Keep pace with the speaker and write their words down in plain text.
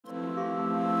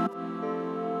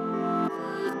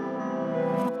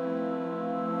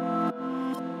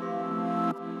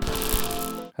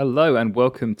Hello and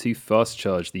welcome to Fast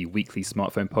Charge, the weekly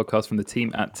smartphone podcast from the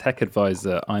team at Tech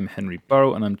Advisor. I'm Henry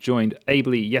Burrell and I'm joined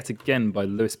ably yet again by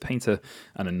Lewis Painter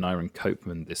and Aniran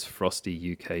Copeman this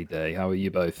frosty UK day. How are you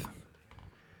both?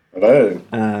 Hello.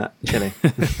 Chilly.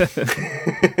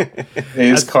 It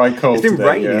is quite cold. It's been today,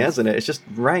 rainy, yeah. hasn't it? It's just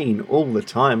rain all the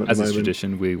time at the As is moment.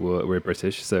 tradition, we're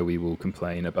British, so we will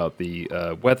complain about the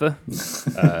weather.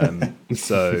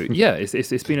 So yeah,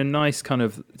 it's been a nice kind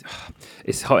of.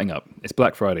 It's hotting up. It's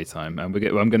Black Friday time, and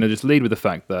I'm going to just lead with the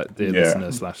fact that, dear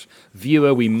listener /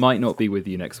 viewer, we might not be with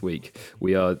you next week.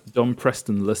 We are Dom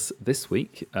Prestonless this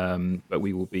week, but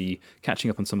we will be catching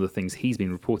up on some of the things he's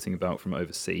been reporting about from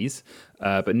overseas.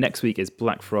 But next week is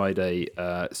Black Friday,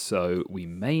 so we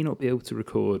may not be able to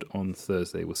record on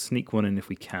Thursday. We'll sneak one in if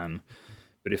we can,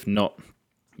 but if not,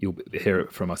 you'll hear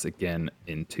it from us again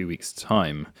in 2 weeks'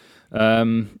 time.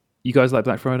 You guys like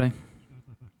Black Friday?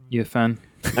 You a fan?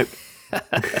 Nope.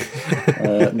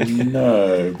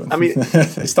 No. I mean,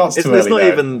 it starts too it's early. not now.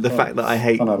 even the fact that I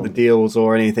hate the deals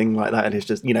or anything like that. It's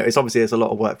just, it's obviously there's a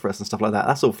lot of work for us and stuff like that.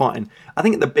 That's all fine. I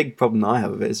think the big problem that I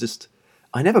have with it is just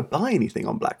I never buy anything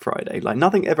on Black Friday. Like,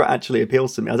 nothing ever actually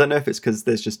appeals to me. I don't know if it's because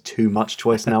there's just too much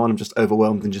choice now and I'm just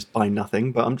overwhelmed and just buy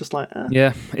nothing, but I'm just like,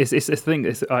 Yeah, it's a thing.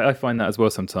 I find that as well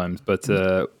sometimes, but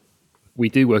we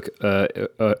do work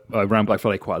around Black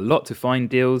Friday quite a lot to find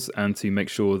deals and to make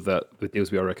sure that the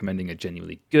deals we are recommending are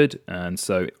genuinely good. And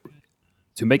so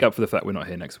to make up for the fact we're not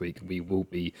here next week, we will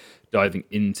be diving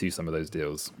into some of those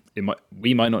deals.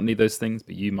 We might not need those things,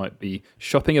 but you might be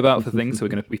shopping about for things. So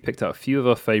we've picked out a few of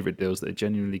our favorite deals that are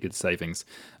genuinely good savings,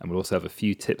 and we'll also have a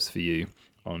few tips for you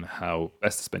on how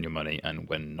best to spend your money and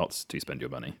when not to spend your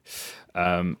money.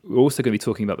 We're also going to be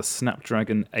talking about the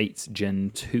Snapdragon 8 Gen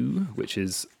 2, which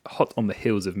is hot on the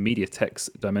heels of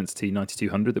MediaTek's Dimensity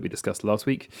 9200 that we discussed last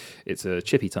week. It's a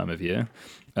chippy time of year.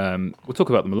 We'll talk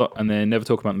about them a lot and then never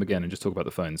talk about them again and just talk about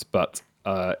the phones. But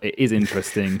it is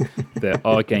interesting. There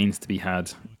are gains to be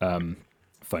had.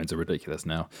 Phones are ridiculous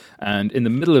now. And in the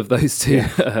middle of those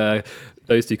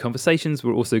two conversations,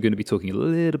 we're also going to be talking a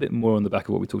little bit more on the back of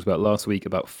what we talked about last week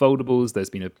about foldables. There's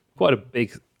been quite a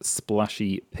big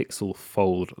splashy Pixel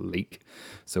Fold leak.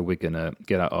 So we're going to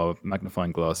get out our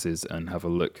magnifying glasses and have a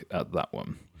look at that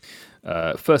one.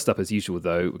 First up, as usual,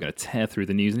 though, we're going to tear through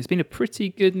the news. And it's been a pretty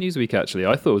good news week, actually.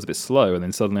 I thought it was a bit slow, and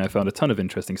then suddenly I found a ton of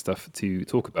interesting stuff to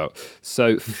talk about.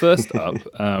 So first up,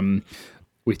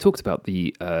 we talked about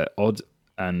the odd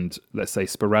and, let's say,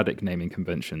 sporadic naming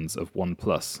conventions of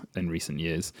OnePlus in recent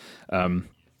years. Now,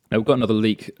 we've got another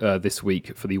leak this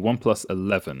week for the OnePlus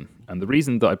 11. And the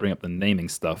reason that I bring up the naming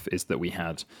stuff is that we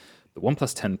had the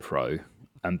OnePlus 10 Pro,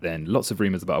 and then lots of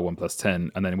rumors about a OnePlus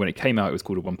 10. And then when it came out, it was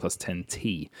called a OnePlus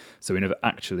 10T. So we never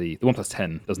actually... The OnePlus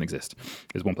 10 doesn't exist.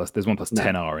 There's OnePlus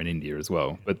 10R in India as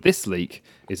well. But this leak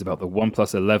is about the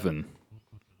OnePlus 11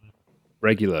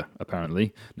 regular,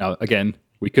 apparently. Now, again...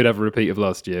 We could have a repeat of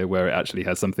last year where it actually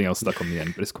has something else stuck on the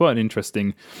end. But it's quite an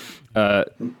interesting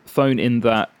phone in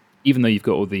that, even though you've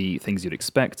got all the things you'd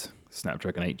expect,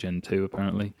 Snapdragon 8 Gen 2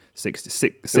 apparently,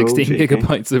 16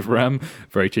 gigabytes of RAM,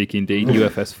 very cheeky indeed,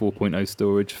 UFS 4.0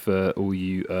 storage for all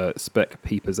you spec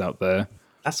peepers out there.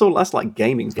 That's like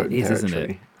gaming phone territory, isn't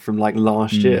it? From like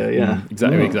last year, yeah.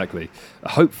 Exactly.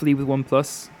 Hopefully with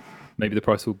OnePlus, maybe the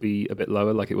price will be a bit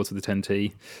lower like it was with the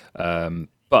 10T.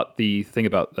 But the thing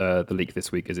about the leak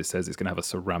this week is it says it's going to have a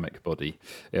ceramic body.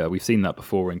 We've seen that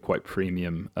before in quite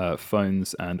premium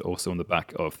phones and also on the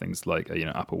back of things like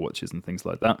Apple Watches and things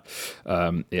like that.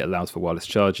 It allows for wireless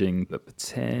charging, but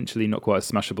potentially not quite as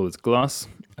smashable as glass.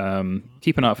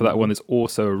 Keep an eye out for that one. There's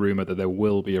also a rumor that there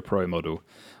will be a Pro model.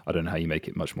 I don't know how you make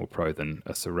it much more Pro than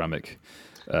a ceramic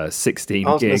 16 gig.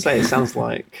 I was going to say, it sounds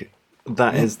like...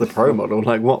 That is the Pro model.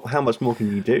 Like, what? How much more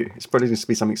can you do? It's probably just to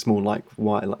be something small, like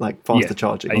faster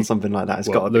charging or something like that. It's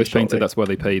got to be Lewis Painter. That's why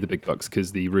they pay the big bucks,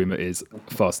 because the rumor is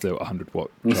faster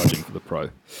 100-watt charging for the Pro.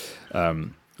 I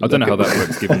don't know how that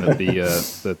works, given that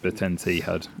the 10T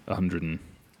had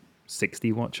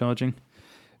 160-watt charging.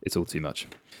 It's all too much.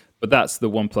 But that's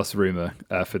the OnePlus rumor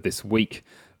for this week.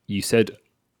 You said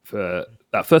for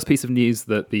that first piece of news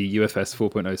that the UFS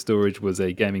 4.0 storage was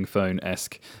a gaming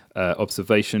phone-esque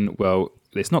observation. Well,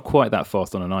 it's not quite that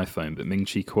fast on an iPhone, but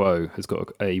Ming-Chi Kuo has got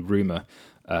a rumor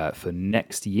for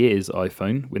next year's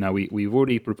iPhone. We've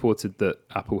already reported that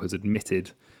Apple has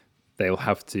admitted they'll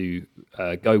have to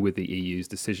go with the EU's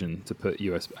decision to put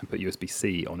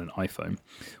USB-C on an iPhone.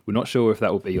 We're not sure if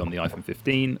that will be on the iPhone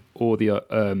 15 or the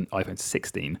iPhone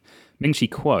 16. Ming-Chi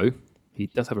Kuo, he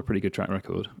does have a pretty good track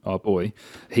record, our boy.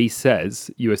 He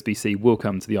says USB-C will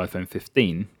come to the iPhone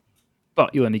 15,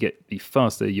 but you'll only get the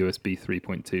faster USB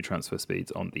 3.2 transfer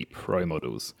speeds on the Pro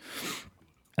models.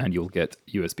 and you'll get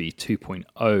USB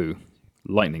 2.0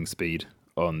 lightning speed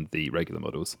on the regular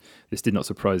models. This did not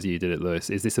surprise you, did it, Lewis?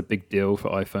 Is this a big deal for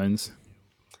iPhones?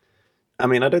 I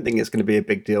mean, I don't think it's going to be a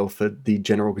big deal for the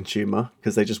general consumer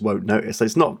because they just won't notice.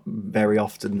 It's not very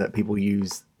often that people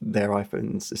use their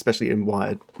iPhones, especially in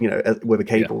wired, with a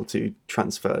cable to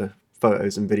transfer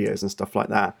photos and videos and stuff like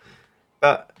that.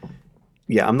 But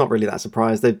yeah, I'm not really that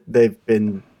surprised. They've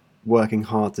been working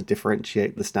hard to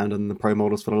differentiate the standard and the Pro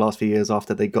models for the last few years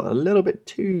after they got a little bit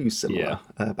too similar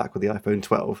back with the iPhone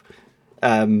 12.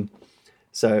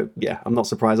 So yeah, I'm not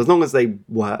surprised. As long as they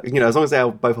work, as long as they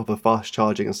both offer fast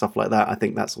charging and stuff like that, I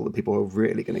think that's all that people are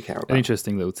really going to care about. An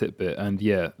interesting little tidbit, and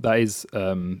yeah, that is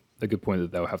a good point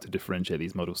that they'll have to differentiate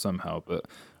these models somehow. But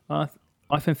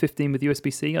iPhone 15 with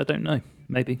USB-C, I don't know.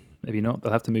 Maybe not.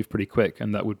 They'll have to move pretty quick,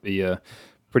 and that would be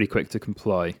pretty quick to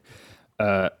comply.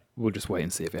 We'll just wait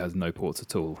and see if it has no ports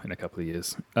at all in a couple of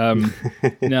years.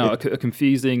 Now, a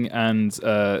confusing and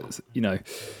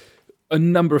a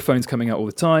number of phones coming out all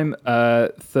the time.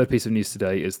 Third piece of news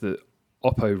today is that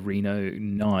Oppo Reno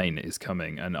 9 is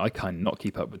coming, and I cannot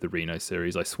keep up with the Reno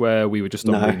series. I swear we were just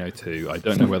on Reno 2. I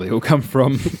don't know where they all come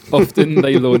from. Often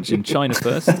they launch in China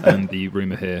first, and the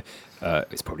rumour here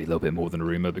is probably a little bit more than a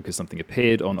rumour because something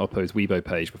appeared on Oppo's Weibo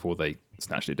page before they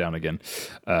snatched it down again.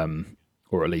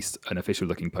 Or at least an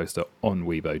official-looking poster on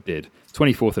Weibo did.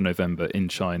 24th of November in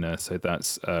China, so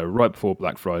that's right before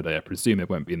Black Friday. I presume it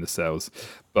won't be in the sales.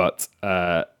 But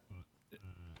what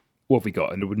have we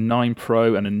got? A 9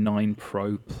 Pro and a 9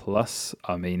 Pro Plus.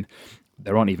 I mean,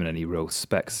 there aren't even any real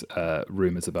specs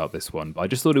rumours about this one, but I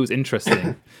just thought it was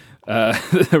interesting.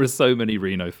 There are so many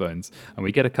Reno phones, and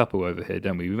we get a couple over here,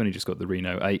 don't we? We've only just got the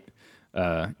Reno 8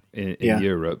 in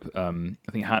Europe. I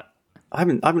think I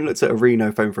haven't looked at a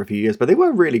Reno phone for a few years, but they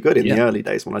were really good in the early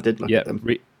days when I did look at them.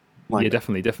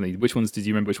 Definitely. Which ones did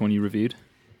you remember? Which one you reviewed?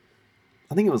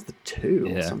 I think it was the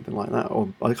 2 or something like that.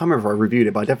 Or I can't remember if I reviewed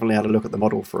it, but I definitely had a look at the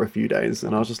model for a few days,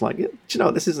 and I was just like,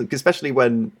 this isn't, especially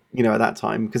when at that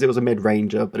time, because it was a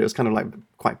mid-ranger, but it was kind of like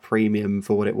quite premium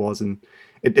for what it was, and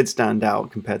it did stand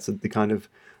out compared to the kind of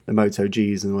the Moto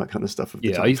Gs and all that kind of stuff.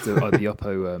 I used to like the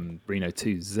Oppo Reno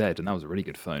 2Z, and that was a really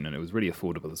good phone, and it was really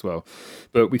affordable as well.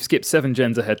 But we've skipped 7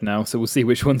 gens ahead now, so we'll see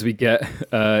which ones we get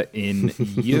in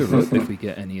Europe, if we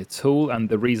get any at all. And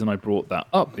the reason I brought that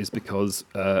up is because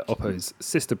Oppo's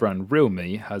sister brand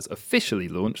Realme has officially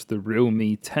launched the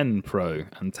Realme 10 Pro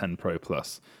and 10 Pro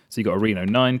Plus. So you got a Reno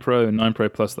 9 Pro and 9 Pro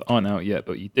Plus that aren't out yet,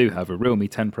 but you do have a Realme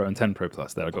 10 Pro and 10 Pro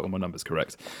Plus. There, I got all my numbers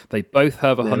correct. They both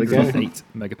have 108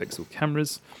 megapixel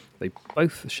cameras. They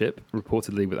both ship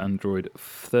reportedly with Android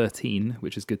 13,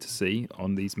 which is good to see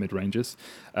on these mid-rangers.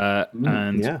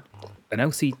 An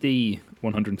LCD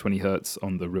 120 hertz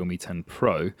on the Realme 10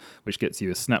 Pro, which gets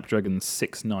you a Snapdragon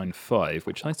 695,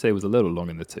 which I'd say was a little long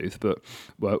in the tooth, but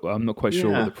I'm not quite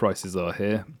sure what the prices are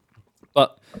here.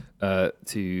 But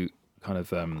to kind of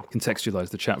contextualize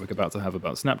the chat we're about to have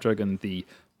about Snapdragon, the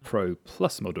Pro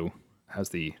Plus model has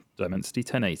the Dimensity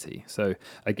 1080. So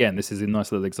again, this is a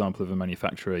nice little example of a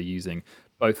manufacturer using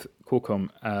both Qualcomm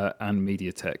and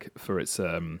MediaTek for its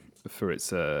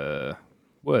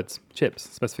chips,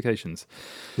 specifications.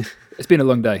 It's been a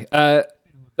long day.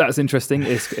 That's interesting.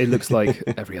 It looks like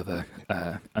every other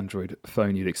Android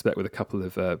phone you'd expect, with a couple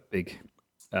of big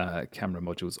camera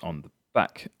modules on the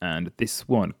back, and this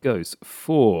one goes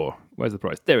for, where's the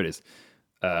price? There it is,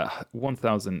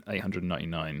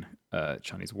 1,899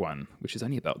 Chinese yuan, which is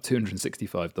only about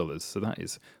 $265. So that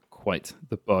is quite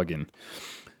the bargain.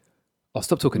 I'll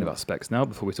stop talking about specs now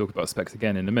before we talk about specs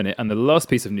again in a minute. And the last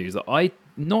piece of news that I'm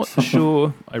not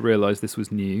sure I realized this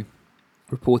was new,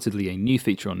 reportedly a new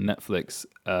feature on Netflix,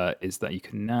 is that you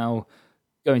can now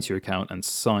go into your account and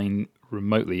sign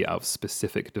remotely out of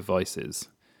specific devices.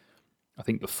 I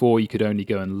think before you could only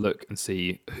go and look and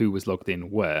see who was logged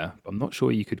in where. I'm not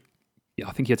sure you could.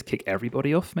 I think you had to kick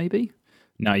everybody off, maybe.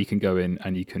 Now you can go in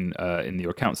and you can, in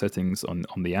your account settings on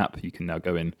the app, you can now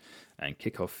go in and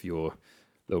kick off your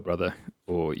little brother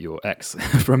or your ex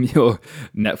from your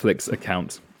Netflix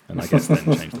account, and I guess then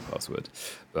change the password.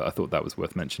 But I thought that was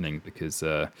worth mentioning because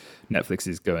Netflix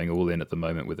is going all in at the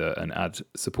moment with an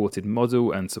ad-supported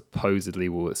model, and supposedly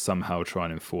will somehow try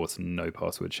and enforce no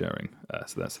password sharing.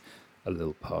 So that's a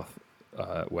little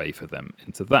way for them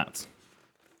into that.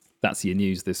 That's your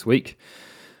news this week.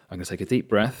 I'm going to take a deep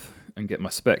breath and get my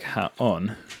spec hat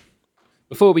on.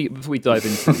 Before we dive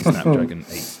into the Snapdragon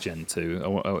 8 Gen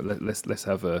 2, let's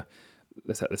have an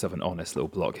honest little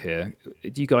block here.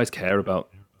 Do you guys care about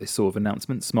this sort of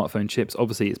announcement? Smartphone chips,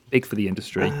 obviously, it's big for the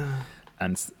industry,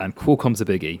 and Qualcomm's a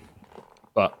biggie.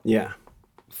 But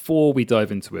before we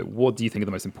dive into it, what do you think are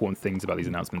the most important things about these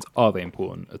announcements? Are they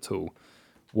important at all?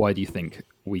 Why do you think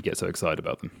we get so excited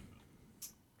about them?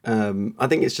 I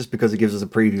think it's just because it gives us a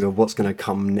preview of what's going to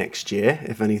come next year,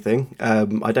 if anything.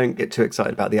 I don't get too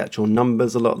excited about the actual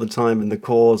numbers a lot of the time and the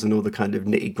cores and all the kind of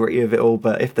nitty gritty of it all.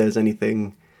 But if there's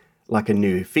anything like a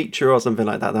new feature or something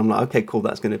like that, then I'm like, okay, cool,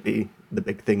 that's going to be the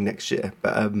big thing next year.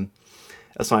 But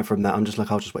aside from that, I'm just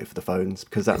like, I'll just wait for the phones,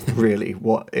 because that's really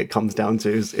what it comes down to.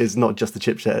 Is not just the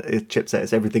chipset,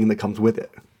 it's everything that comes with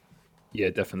it.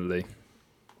 Yeah, definitely.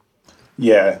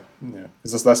 Yeah.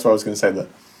 Because that's what I was going to say, that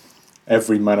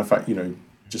every manufacturer,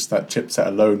 just that chipset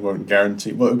alone won't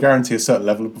guarantee. Well, it'll guarantee a certain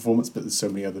level of performance, but there's so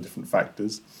many other different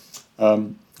factors.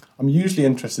 I'm usually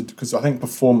interested because I think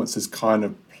performance is kind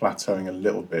of plateauing a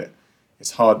little bit.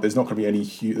 It's hard. There's not going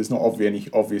to be any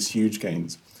obvious huge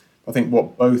gains. I think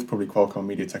what both probably Qualcomm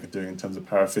and MediaTek are doing in terms of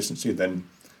power efficiency, then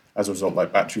as a result,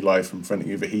 like battery life and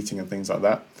preventing overheating and things like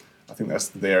that, I think that's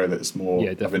the area that's more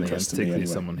of interest to me. Particularly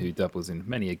someone who dabbles in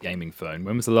many a gaming phone.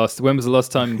 When was the last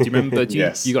time? Do you remember?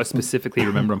 Yes. You guys specifically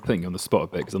remember? I'm putting you on the spot a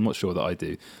bit because I'm not sure that I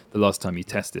do. The last time you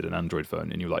tested an Android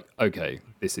phone and you're like, okay,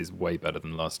 this is way better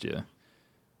than last year.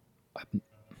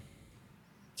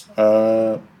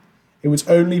 It was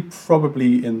only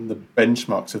probably in the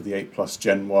benchmarks of the 8 Plus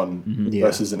Gen 1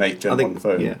 versus an 8 Gen 1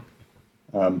 phone. Yeah.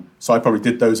 So I probably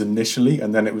did those initially,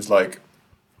 and then it was like,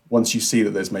 once you see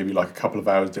that there's maybe like a couple of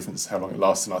hours difference how long it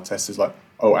lasts in our test, is like,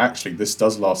 oh, actually, this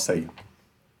does last, say,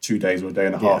 2 days or a day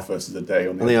and a half versus a day.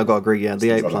 I think I've got to agree,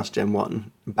 the 8 Plus Gen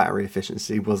 1 battery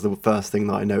efficiency was the first thing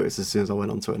that I noticed as soon as I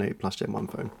went onto an 8 Plus Gen 1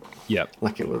 phone. Yeah.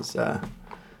 Like it was,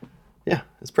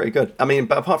 it's pretty good. I mean,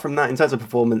 but apart from that, in terms of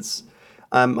performance,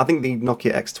 I think the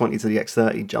Nokia X20 to the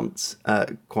X30 jumped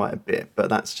quite a bit, but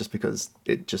that's just because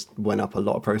it just went up a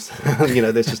lot of process.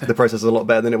 The process is a lot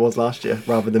better than it was last year,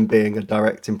 rather than being a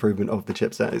direct improvement of the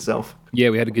chipset itself. Yeah,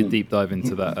 we had a good deep dive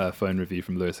into that phone review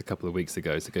from Lewis a couple of weeks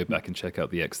ago, so go back and check out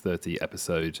the X30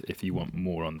 episode if you want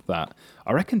more on that.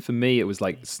 I reckon for me, it was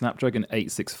like Snapdragon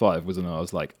 865 was when I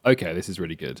was like, okay, this is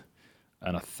really good.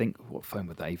 And I think, what phone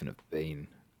would that even have been?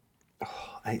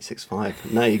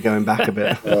 865. Now you're going back a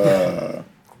bit.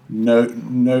 Note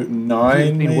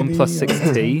 9, maybe? OnePlus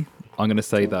 6T. I'm going to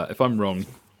say that. If I'm wrong,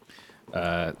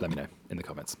 let me know in the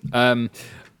comments.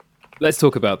 Let's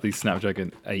talk about the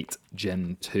Snapdragon 8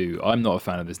 Gen 2. I'm not a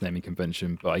fan of this naming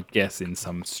convention, but I guess in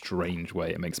some strange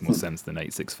way it makes more sense than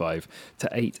 865 to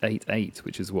 888,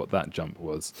 which is what that jump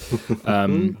was.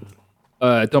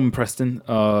 Dom Preston,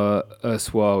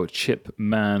 erstwhile chip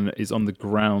man, is on the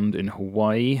ground in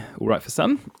Hawaii. All right for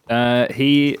some.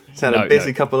 He's had a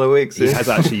busy couple of weeks. He has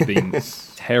actually been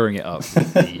tearing it up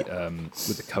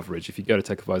with the coverage. If you go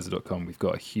to techadvisor.com, we've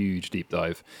got a huge deep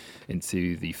dive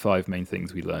into the 5 main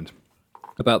things we learned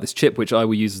about this chip, which I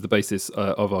will use as the basis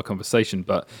of our conversation.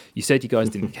 But you said you guys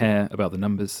didn't care about the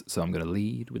numbers, so I'm going to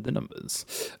lead with the numbers.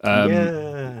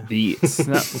 Yeah. So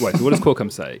what does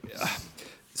Qualcomm say?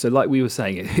 So like we were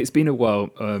saying, it's been a while,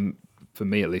 for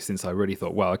me at least, since I really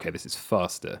thought, wow, okay, this is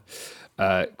faster.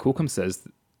 Qualcomm says,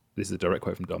 this is a direct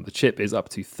quote from Dom, the chip is up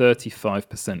to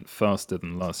 35% faster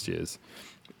than last year's.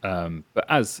 But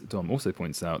as Dom also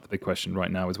points out, the big question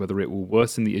right now is whether it will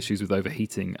worsen the issues with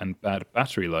overheating and bad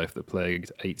battery life that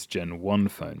plagued 8 Gen 1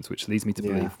 phones, which leads me to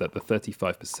believe that the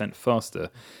 35% faster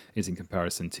is in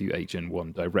comparison to 8 Gen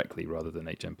 1 directly rather than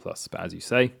 8 Gen Plus. But as you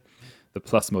say, the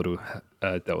Plus model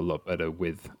dealt a lot better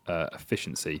with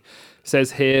efficiency. It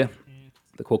says here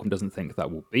that Qualcomm doesn't think that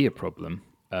will be a problem,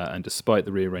 and despite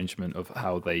the rearrangement of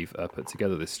how they've put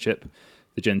together this chip,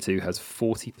 the Gen 2 has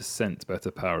 40%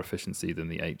 better power efficiency than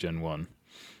the 8 Gen 1.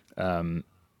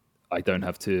 I don't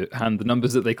have to hand the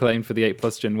numbers that they claim for the 8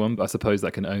 Plus Gen 1, but I suppose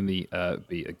that can only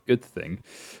be a good thing.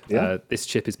 Yeah. This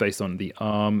chip is based on the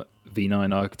ARM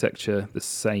V9 architecture, the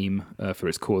same for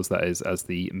its cores, that is, as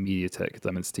the MediaTek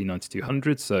Dimensity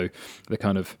 9200. So the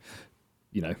kind of,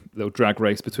 little drag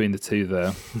race between the two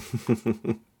there.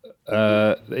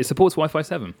 It supports Wi-Fi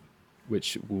 7,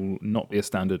 which will not be a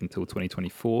standard until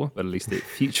 2024, but at least it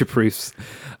future-proofs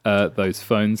those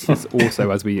phones. It's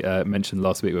also, as we mentioned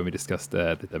last week when we discussed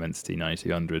the Dimensity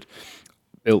 9200,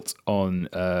 built on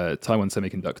Taiwan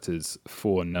Semiconductor's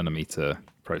 4-nanometer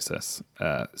process.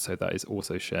 So that is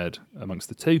also shared amongst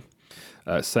the two.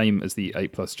 Same as the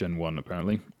 8 Plus Gen 1,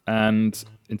 apparently. And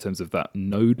in terms of that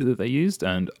node that they used,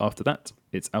 and after that,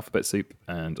 it's alphabet soup,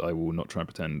 and I will not try and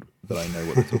pretend that I know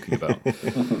what they're talking about.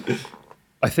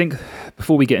 I think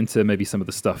before we get into maybe some of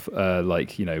the stuff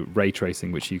like, ray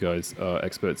tracing, which you guys are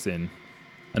experts in,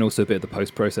 and also a bit of the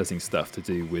post-processing stuff to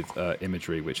do with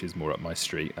imagery, which is more up my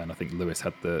street, and I think Lewis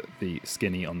had the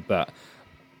skinny on that.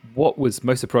 what was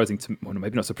most surprising to, well,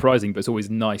 maybe not surprising, but it's always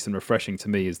nice and refreshing to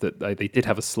me, is that they did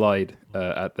have a slide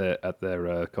at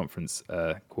their conference,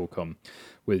 Qualcomm,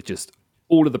 with just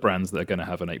all of the brands that are going to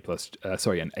have an 8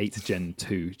 Gen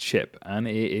 2 chip, and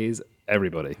it is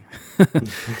everybody.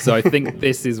 So I think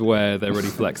this is where they're really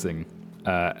flexing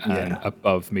and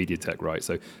above MediaTek, right?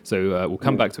 So we'll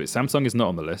come back to it. Samsung is not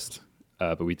on the list,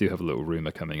 but we do have a little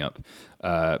rumor coming up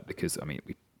because, I mean,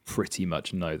 we pretty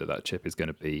much know that chip is going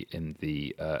to be in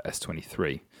the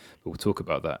S23. But we'll talk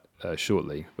about that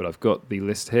shortly. But I've got the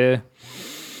list here.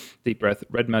 Deep Breath,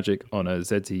 Red Magic, Honor,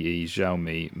 ZTE,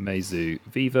 Xiaomi, Meizu,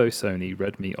 Vivo, Sony,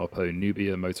 Redmi, Oppo,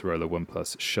 Nubia, Motorola,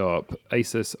 OnePlus, Sharp,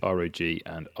 Asus, ROG,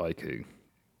 and iQOO.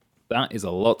 That is a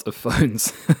lot of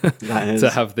phones to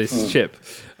have this chip.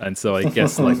 And so I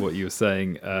guess, like what you were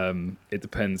saying, it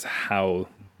depends how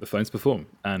the phones perform.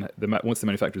 And once the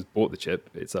manufacturers bought the chip,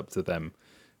 it's up to them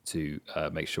to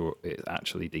make sure it's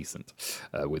actually decent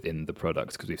within the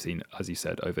product, because we've seen, as you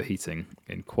said, overheating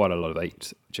in quite a lot of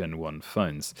 8 Gen 1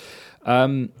 phones.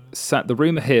 The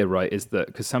rumor here, right, is that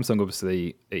because Samsung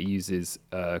obviously it uses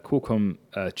Qualcomm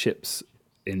chips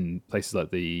in places like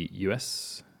the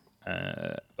US,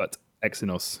 but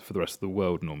Exynos for the rest of the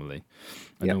world normally.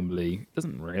 And normally it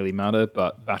doesn't really matter,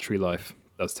 but battery life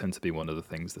does tend to be one of the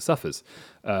things that suffers.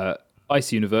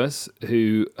 Ice Universe,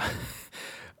 who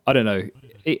I don't know,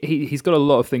 he's got a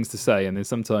lot of things to say, and then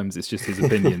sometimes it's just his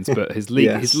opinions, but his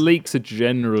leaks are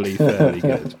generally fairly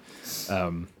good.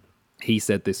 He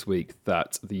said this week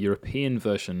that the European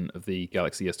version of the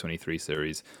Galaxy S23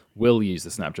 series will use the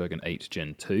Snapdragon 8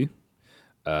 Gen 2,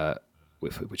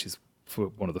 which is for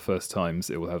one of the first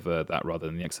times it will have that rather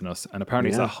than the Exynos. And apparently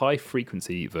it's a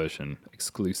high-frequency version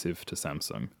exclusive to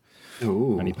Samsung.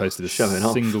 Ooh, and he posted a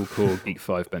single-core Geek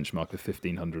 5 benchmark of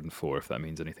 1,504, if that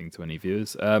means anything to any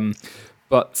viewers.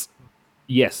 But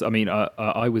yes, I mean,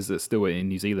 I was still in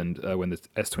New Zealand when the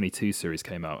S22 series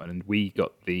came out, and we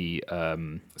got the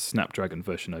Snapdragon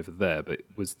version over there. But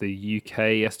was the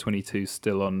UK S22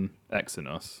 still on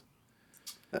Exynos?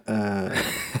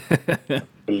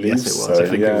 Yes, it was. So, I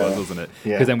think it was, wasn't it?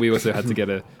 Because then we also had to get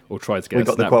tried to get we a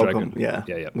got Snapdragon. The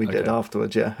Qualcomm, we did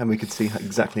afterwards, and we could see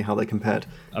exactly how they compared.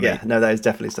 That is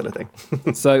definitely still a thing.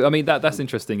 So, I mean, that's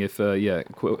interesting if,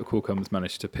 Qualcomm's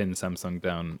managed to pin Samsung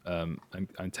down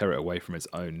and tear it away from its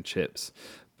own chips.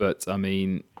 But, I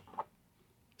mean...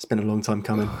 It's been a long time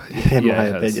coming, in my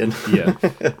opinion.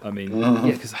 I mean,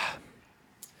 because...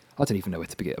 I don't even know where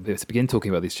to begin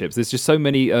talking about these chips. There's just so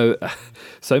many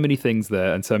things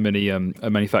there, and so many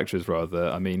manufacturers rather.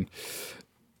 I mean,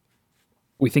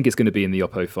 we think it's going to be in the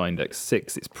Oppo Find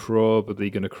X6. It's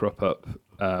probably going to crop up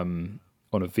on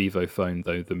a Vivo phone,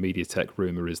 though. The MediaTek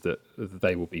rumor is that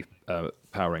they will be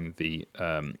powering the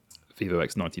Vivo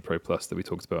X90 Pro Plus that we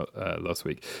talked about last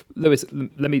week. Lewis,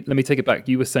 let me take it back.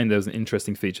 You were saying there was an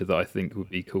interesting feature that I think would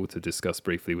be cool to discuss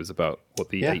briefly, was about what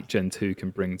the 8 Gen 2 can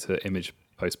bring to image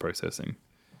post-processing.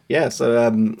 So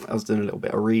I was doing a little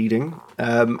bit of reading,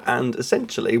 and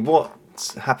essentially what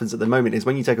happens at the moment is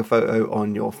when you take a photo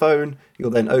on your phone, you'll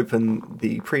then open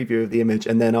the preview of the image,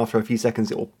 and then after a few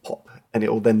seconds it will pop, and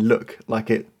it will then look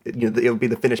like it will be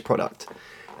the finished product,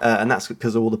 and that's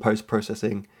because all the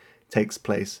post-processing takes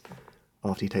place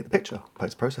after you take the picture,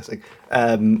 post-processing.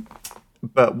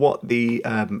 But what the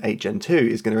 8 Gen 2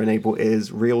 is going to enable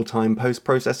is real-time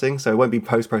post-processing. So it won't be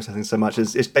post-processing so much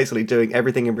as it's basically doing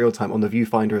everything in real time on the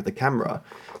viewfinder of the camera.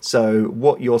 So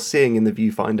what you're seeing in the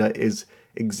viewfinder is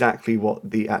exactly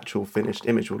what the actual finished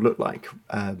image will look like,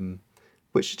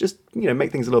 which just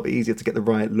make things a little bit easier to get the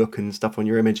right look and stuff on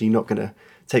your image. You're not going to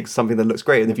take something that looks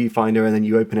great in the viewfinder and then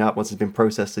you open it up once it's been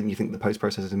processed and you think the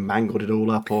post-processing mangled it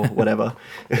all up or whatever.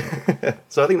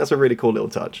 So I think that's a really cool little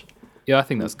touch. Yeah, I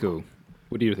think that's cool.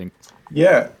 What do you think?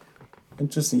 Yeah,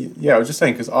 interesting. Yeah, I was just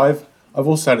saying, because I've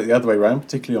also had it the other way around,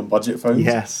 particularly on budget phones.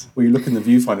 Yes. Where you look in the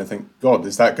viewfinder and think, God,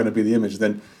 is that going to be the image? And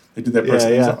then they do their process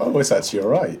and it's like, oh, it's actually all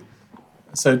right.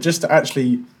 So just to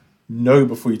actually know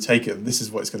before you take it, this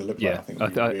is what it's going to look like. I think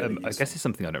I guess it's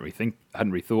something I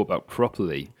hadn't really thought about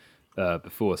properly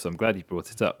before. So I'm glad you brought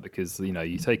it up, because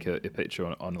you take a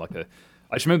picture on like a.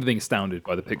 I just remember being astounded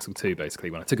by the Pixel 2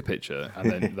 basically when I took a picture, and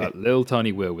then that little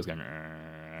tiny wheel was going.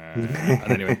 And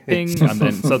then it went ping, and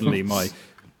then suddenly my,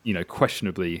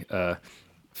 questionably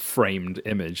framed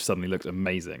image suddenly looked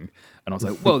amazing, and I was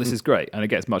like, "Whoa, this is great!" And it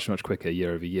gets much, much quicker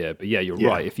year over year. But you're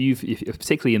right. If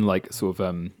particularly in like sort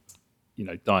of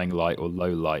dying light or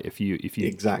low light, if you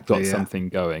got something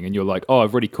going and you're like, "Oh,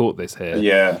 I've already caught this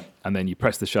here," and then you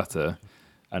press the shutter,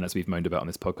 and as we've moaned about on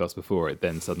this podcast before, it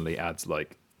then suddenly adds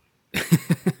like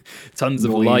tons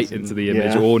of Noise light and- into the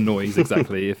image yeah. or noise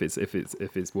exactly if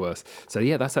it's worse. So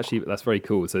yeah, that's very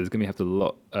cool. So there's going to have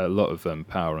a lot of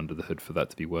power under the hood for that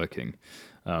to be working.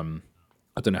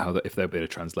 I don't know if they'll be able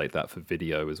to translate that for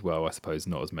video as well. I suppose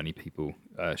not as many people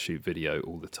shoot video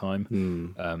all the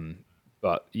time.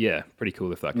 But yeah, pretty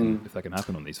cool if that can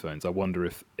happen on these phones. I wonder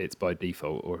if it's by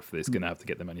default or if it's going to have to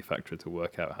get the manufacturer to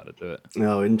work out how to do it.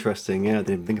 Oh, interesting. Yeah, I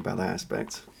didn't think about that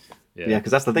aspect. Yeah, Yeah,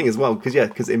 because that's the thing as well. Because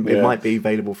it Yeah. might be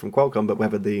available from Qualcomm, but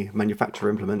whether the manufacturer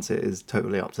implements it is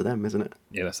totally up to them, isn't it?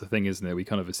 Yeah, that's the thing, isn't it? We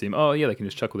kind of assume, oh yeah, they can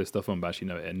just chuck all this stuff on, but actually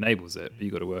no, it enables it. But you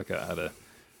got to work out how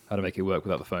to make it work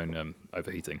without the phone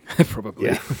overheating, probably.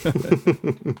 Yeah.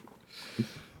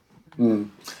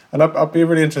 And I'd be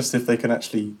really interested if they can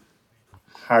actually,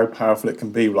 how powerful it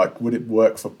can be. Like, would it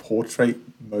work for portrait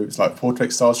modes, like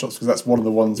portrait style shots? Because that's one of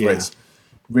the ones where Yeah. it's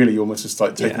really almost just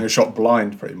like taking Yeah. a shot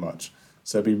blind, pretty much.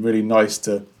 So it'd be really nice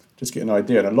to just get an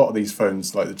idea. And a lot of these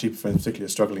phones, like the cheaper phones particularly, are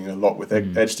struggling a lot with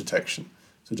edge detection.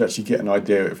 So to actually get an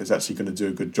idea if it's actually going to do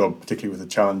a good job, particularly with a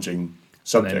challenging And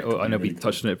subject. then, I know would be we really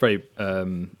touched on it very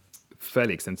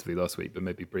fairly extensively last week, but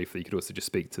maybe briefly, you could also just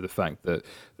speak to the fact that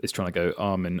it's trying to go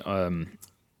arm in.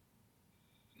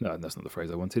 No, that's not the phrase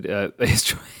I wanted.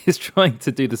 It's trying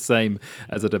to do the same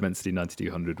as a Dimensity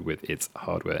 9200 with its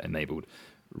hardware-enabled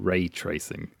ray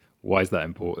tracing. Why is that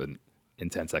important? In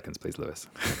 10 seconds, please, Lewis.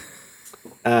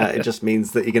 It just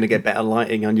means that you're going to get better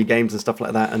lighting on your games and stuff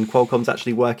like that. And Qualcomm's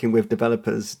actually working with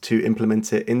developers to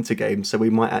implement it into games, so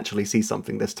we might actually see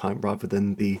something this time rather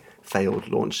than the failed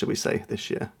launch, should we say,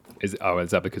 this year. Is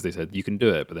that because they said you can do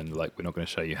it, but then like we're not going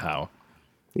to show you how?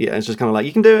 Yeah, it's just kind of like,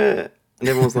 you can do it, and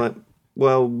everyone's like,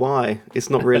 well, why? It's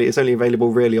not really. It's only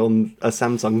available really on a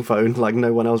Samsung phone. Like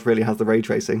no one else really has the ray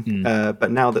tracing.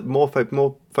 But now that more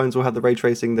phones will have the ray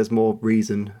tracing, there's more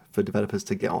reason for developers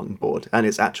to get on board, and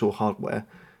it's actual hardware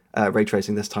ray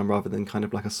tracing this time rather than kind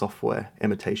of like a software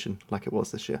imitation like it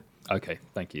was this year. Okay,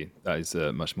 thank you. That is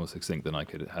much more succinct than I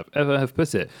could have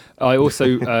put it. I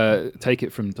also take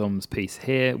it from Dom's piece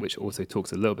here, which also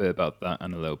talks a little bit about that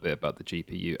and a little bit about the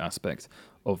GPU aspect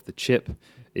of the chip.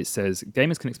 It says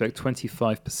gamers can expect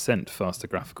 25% faster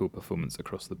graphical performance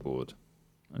across the board.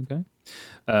 Okay.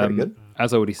 Pretty good.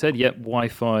 As I already said, yep,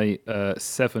 Wi-Fi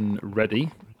 7 ready,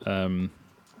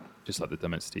 just like the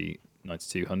Dimensity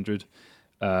 9200.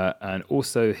 And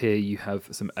also here you have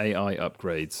some AI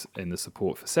upgrades in the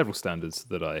support for several standards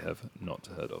that I have not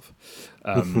heard of.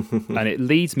 And it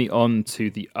leads me on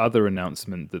to the other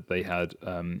announcement that they had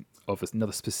of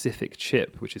another specific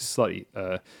chip, which is slightly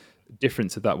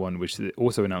different to that one, which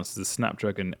also announces the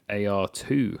Snapdragon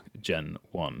AR2 Gen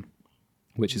 1.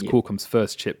 Which is Qualcomm's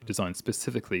first chip designed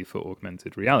specifically for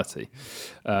augmented reality.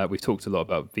 We've talked a lot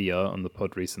about VR on the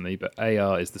pod recently, but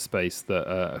AR is the space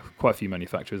that quite a few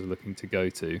manufacturers are looking to go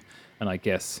to. And I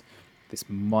guess this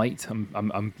might,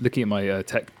 I'm looking at my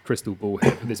tech crystal ball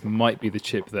here, but this might be the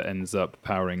chip that ends up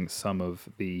powering some of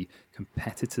the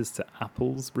competitors to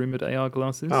Apple's rumored AR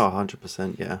glasses. Oh,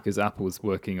 100%, yeah. Because Apple's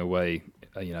working away,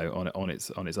 on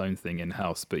its own thing in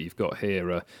house. But you've got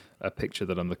here a picture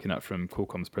that I'm looking at from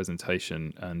Qualcomm's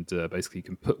presentation, and basically you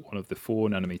can put one of the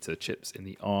 4nm chips in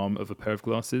the arm of a pair of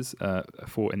glasses,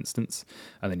 for instance,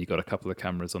 and then you've got a couple of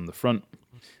cameras on the front.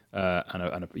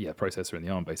 And a processor in the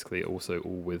arm, basically, also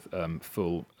all with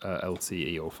full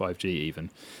LTE or 5G even.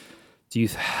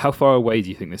 How far away do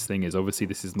you think this thing is? Obviously,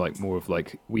 this is like more of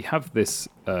like we have this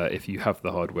if you have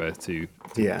the hardware to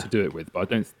do it with, but I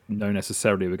don't know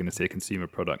necessarily we're going to see a consumer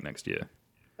product next year.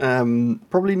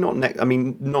 Probably not next. I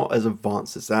mean, not as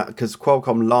advanced as that, because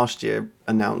Qualcomm last year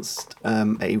announced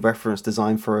a reference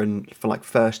design for like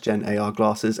first gen AR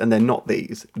glasses, and they're not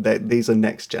these. These are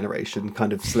next generation,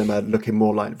 kind of slimmer, looking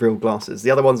more like real glasses.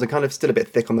 The other ones are kind of still a bit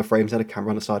thick on the frames, had a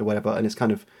camera on the side or whatever, and it's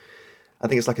kind of, I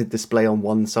think it's like a display on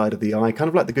one side of the eye, kind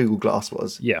of like the Google Glass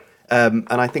was. Yeah. And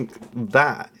I think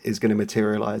that is going to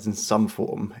materialize in some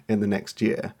form in the next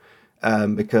year,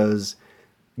 because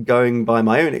going by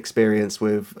my own experience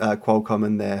with Qualcomm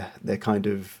and their kind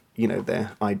of,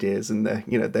 their ideas and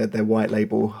their white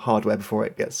label hardware before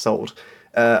it gets sold,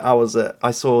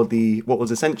 I saw what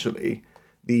was essentially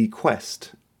the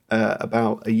Quest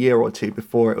about a year or two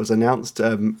before it was announced,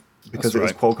 because it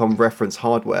was Qualcomm reference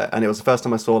hardware, and it was the first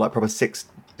time I saw like proper 6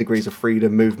 degrees of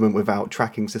freedom movement without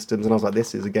tracking systems, and I was like,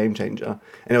 this is a game changer.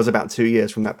 And it was about 2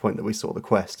 years from that point that we saw the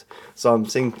Quest. So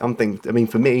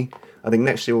for me, I think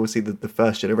next year we'll see the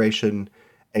first generation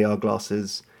AR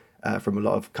glasses from a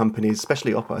lot of companies,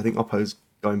 especially Oppo. I think Oppo's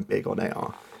going big on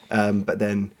AR. But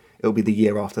then it'll be the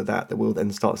year after that we'll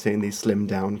then start seeing these slimmed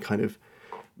down, kind of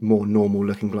more normal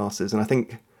looking glasses. And I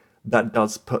think that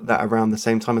does put that around the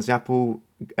same time as the Apple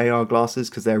AR glasses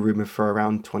because they're rumored for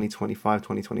around 2025,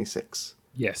 2026.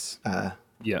 Yes.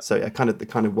 Yeah. So it kind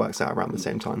of works out around the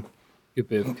same time. Good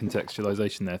bit of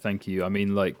contextualization there. Thank you. I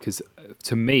mean, like, because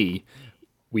to me,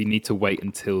 we need to wait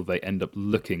until they end up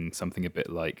looking something a bit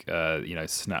like,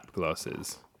 Snap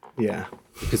glasses. Yeah.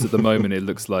 Because at the moment, it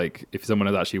looks like if someone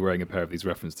is actually wearing a pair of these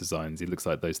reference designs, it looks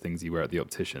like those things you wear at the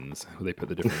opticians, where they put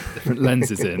the different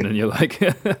lenses in, and you're like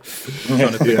trying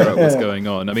to figure out what's going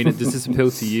on. I mean, does this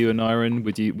appeal to you, Aniron?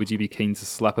 Would you be keen to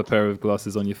slap a pair of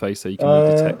glasses on your face so you can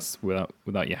read the text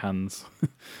without your hands?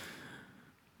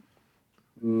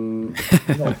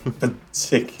 Not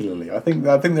particularly. I think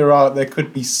there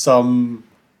could be some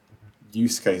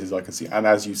use cases I can see, and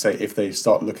as you say, if they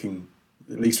start looking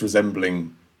at least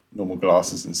resembling normal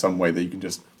glasses in some way, that you can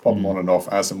just pop them on and off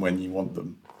as and when you want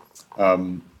them.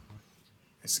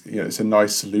 It's a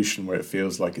nice solution where it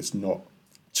feels like it's not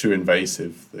too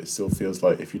invasive. That it still feels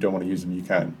like if you don't want to use them, you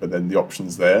can, but then the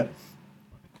option's there.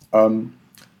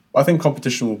 I think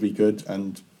competition will be good,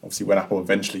 and obviously when Apple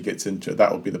eventually gets into it, that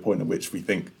will be the point at which we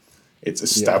think it's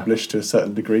established to a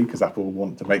certain degree, because Apple will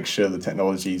want to make sure the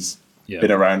technology's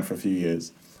been around for a few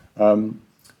years. So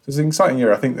it's an exciting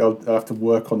area. I think they'll have to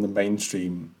work on the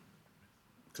mainstream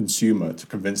consumer to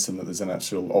convince them that there's an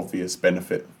actual obvious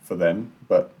benefit for them.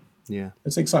 But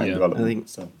it's an exciting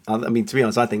development. I mean, to be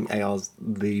honest, I think AR's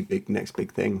the next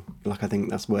big thing. Like, I think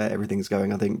that's where everything's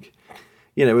going. I think,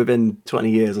 within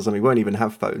 20 years or something, we won't even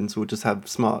have phones. We'll just have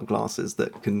smart glasses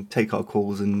that can take our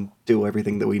calls and do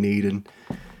everything that we need. And,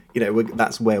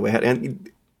 that's where we're heading.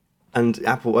 And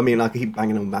Apple, I mean, I keep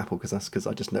banging on Apple because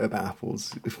I just know about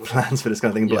Apple's plans for this kind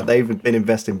of thing. But they've been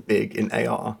investing big in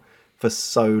AR for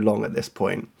so long at this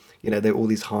point. There are all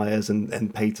these hires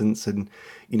and patents, and,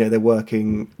 they're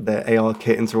working their AR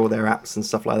kit into all their apps and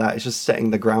stuff like that. It's just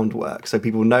setting the groundwork so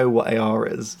people know what AR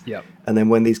is. Yeah. And then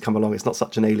when these come along, it's not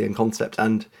such an alien concept.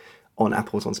 And on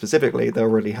Apple's one specifically, they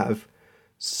already have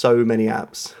so many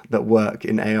apps that work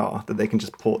in AR that they can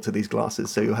just port to these glasses.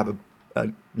 So you'll have a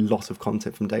lot of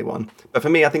content from day one. But for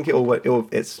me, I think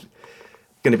it's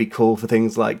going to be cool for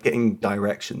things like getting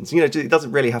directions. It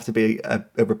doesn't really have to be a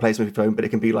replacement for your phone, but it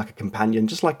can be like a companion,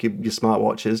 just like your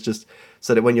smartwatches, just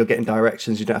so that when you're getting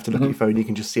directions, you don't have to look at your phone. You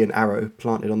can just see an arrow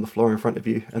planted on the floor in front of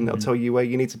you, and they'll tell you where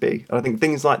you need to be. And I think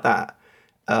things like that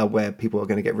are where people are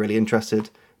going to get really interested.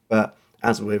 But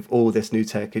as with all this new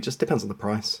tech, it just depends on the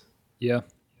price. Yeah.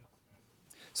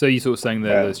 So you're sort of saying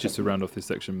there, let's just to round off this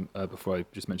section before I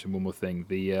just mention one more thing.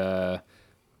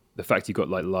 The fact you've got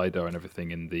like LiDAR and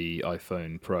everything in the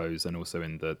iPhone Pros and also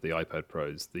in the iPad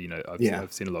Pros,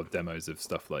 I've seen a lot of demos of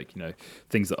stuff like,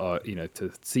 things that are,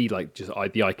 to see like just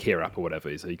the IKEA app or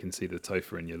whatever, so you can see the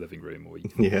Tofa in your living room, or you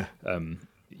can,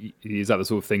 is that the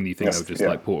sort of thing that you think they'll just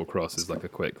like port across as like a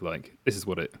quick, like, this is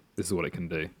what it can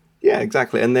do? Yeah,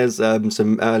 exactly. And there's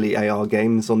some early AR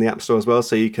games on the App Store as well,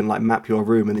 so you can like map your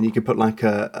room, and then you can put like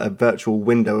a virtual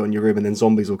window on your room, and then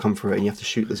zombies will come through it, and you have to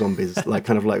shoot the zombies, like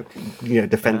kind of like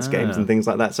defense games and things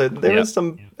like that. So there is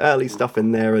some early stuff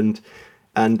in there, and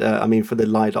I mean, for the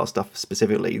LiDAR stuff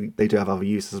specifically, they do have other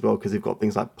uses as well, because they've got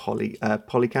things like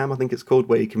Polycam, I think it's called,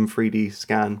 where you can 3D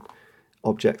scan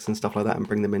objects and stuff like that and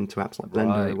bring them into apps like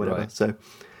Blender or whatever. So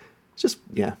just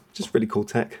really cool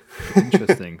tech.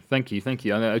 Interesting. Thank you.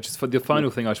 Just for the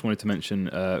final thing I just wanted to mention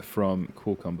from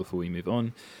Qualcomm before we move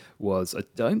on was, I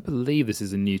don't believe this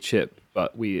is a new chip,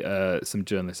 but we some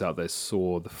journalists out there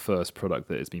saw the first product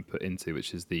that it's been put into,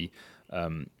 which is the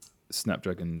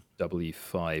Snapdragon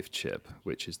W5 chip,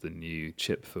 which is the new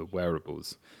chip for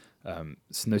wearables.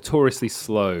 It's notoriously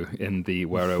slow in the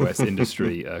Wear OS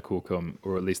industry, Qualcomm,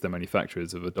 or at least their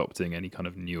manufacturers, of adopting any kind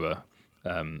of newer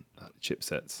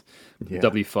chipsets. The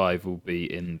W5 will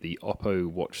be in the Oppo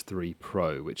Watch 3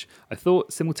 Pro, which I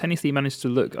thought simultaneously managed to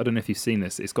look, I don't know if you've seen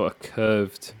this, it's got a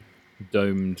curved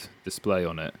domed display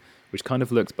on it, which kind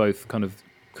of looks both kind of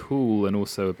cool and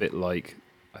also a bit like,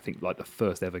 I think, like the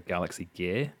first ever Galaxy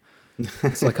Gear.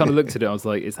 So I kind of looked at it, I was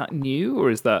like, is that new, or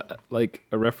is that like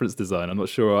a reference design? I'm not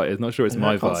sure it's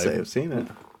my vibe. I can't say I've seen it.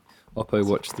 Oppo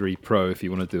Watch 3 Pro, if you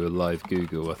want to do a live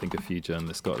Google. I think a few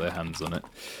journalists got their hands on it.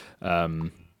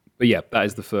 But yeah, that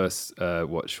is the first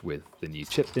watch with the new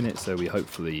chip in it. So we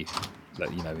hopefully,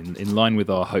 in line with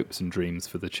our hopes and dreams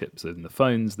for the chips in the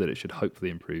phones, that it should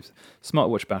hopefully improve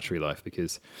smartwatch battery life,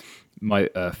 because my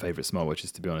favorite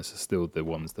smartwatches, to be honest, are still the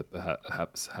ones that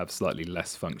perhaps have slightly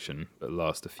less function but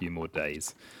last a few more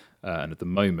days. And at the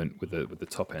moment, with the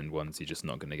top end ones, you're just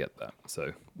not going to get that.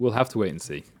 So we'll have to wait and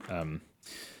see.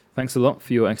 Thanks a lot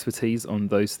for your expertise on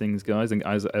those things, guys. And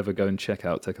as ever, go and check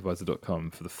out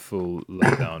techadvisor.com for the full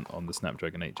lowdown on the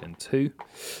Snapdragon 8 Gen 2.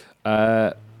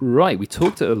 Right, we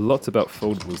talked a lot about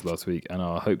foldables last week and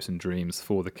our hopes and dreams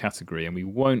for the category, and we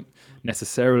won't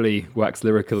necessarily wax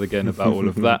lyrical again about all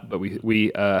of that, but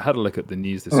we had a look at the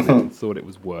news this week and thought it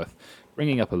was worth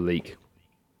bringing up a leak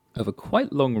of a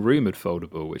quite long-rumoured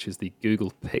foldable, which is the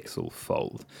Google Pixel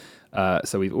Fold.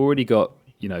 So we've already got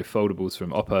foldables from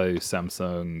Oppo,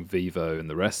 Samsung, Vivo, and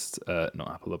the rest.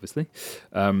 Not Apple, obviously.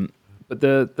 But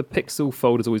the Pixel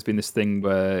Fold has always been this thing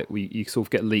where you sort of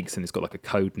get leaks and it's got like a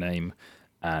code name,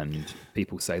 and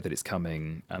people say that it's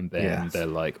coming, and then they're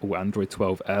like, oh, Android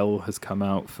 12L has come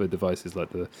out for devices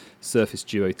like the Surface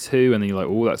Duo 2, and then you're like,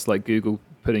 oh, that's like Google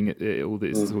putting all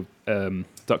these sort of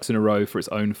ducks in a row for its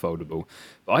own foldable.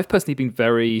 But I've personally been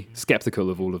very skeptical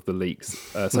of all of the leaks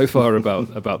so far about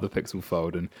the Pixel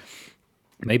Fold, and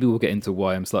maybe we'll get into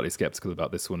why I'm slightly skeptical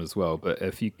about this one as well. But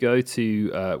if you go to,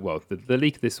 the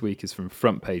leak this week is from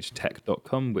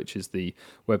frontpagetech.com, which is the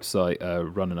website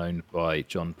run and owned by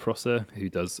John Prosser, who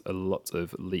does a lot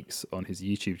of leaks on his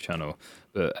YouTube channel.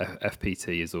 But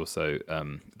FPT is also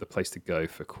the place to go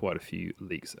for quite a few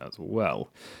leaks as well.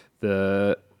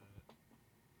 The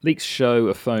leaks show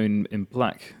a phone in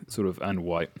black and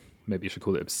white. Maybe you should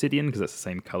call it Obsidian because that's the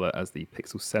same color as the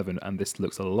Pixel 7, and this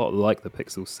looks a lot like the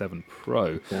Pixel 7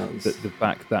 Pro. The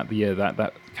back,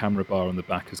 that camera bar on the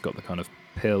back has got the kind of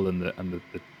pill and the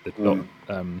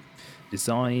dot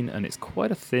design, and it's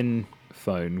quite a thin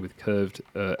phone with curved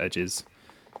edges.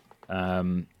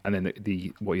 And then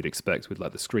the what you'd expect with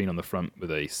like the screen on the front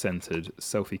with a centered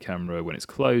selfie camera when it's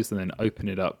closed, and then open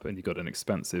it up and you've got an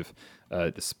expansive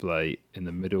display in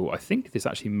the middle. I think this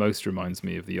actually most reminds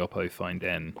me of the Oppo Find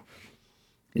N.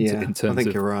 In terms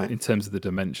you're right. In terms of the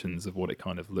dimensions of what it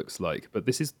kind of looks like. But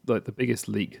this is like the biggest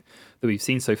leak that we've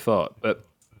seen so far. But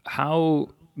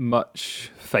how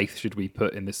much faith should we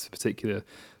put in this particular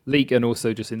leak, and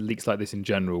also just in leaks like this in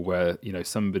general, where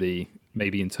somebody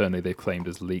maybe internally they've claimed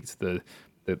has leaked the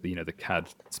CAD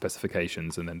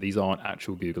specifications, and then these aren't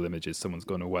actual Google images. Someone's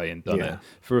gone away and done it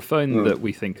for a phone that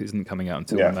we think isn't coming out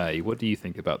until May. What do you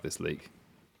think about this leak?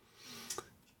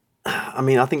 I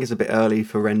mean, I think it's a bit early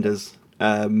for renders.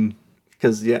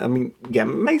 Because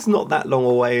May's not that long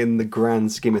away in the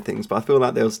grand scheme of things, but I feel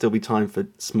like there'll still be time for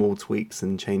small tweaks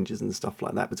and changes and stuff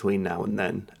like that between now and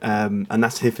then. And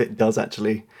that's if it does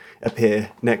actually appear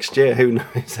next year. Who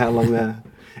knows how long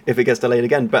if it gets delayed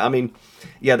again. But I mean,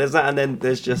 there's that, and then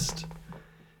there's just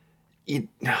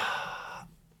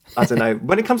I don't know.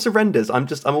 When it comes to renders, I'm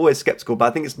always skeptical, but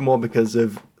I think it's more because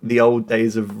of the old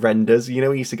days of renders. We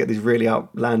used to get these really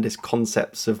outlandish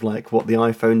concepts of like what the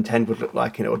iPhone 10 would look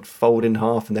like, and it would fold in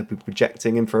half, and they'd be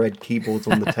projecting infrared keyboards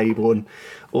on the table and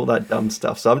all that dumb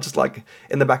stuff. So I'm just like,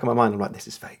 in the back of my mind, I'm like, this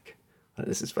is fake.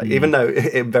 This is fake. Even though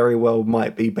it very well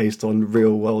might be based on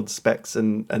real world specs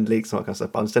and leaks and all that kind of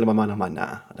stuff. But I'm still in my mind, I'm like,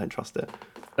 nah, I don't trust it.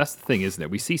 That's the thing, isn't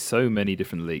it? We see so many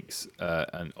different leaks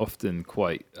and often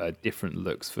quite different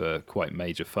looks for quite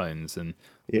major phones. And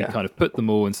we kind of put them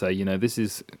all and say, this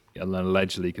is an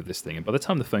alleged leak of this thing. And by the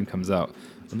time the phone comes out,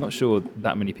 I'm not sure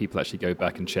that many people actually go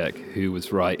back and check who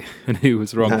was right and who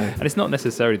was wrong. No. And it's not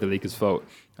necessarily the leaker's fault.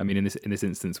 I mean, in this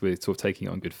instance, we're sort of taking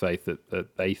it on good faith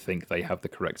that they think they have the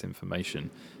correct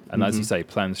information. And as you say,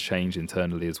 plans change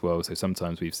internally as well. So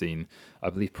sometimes we've seen, I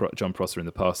believe John Prosser in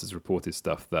the past has reported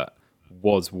stuff that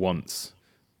was once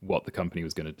what the company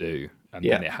was going to do, and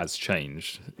then it has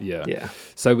changed.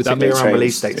 So with that around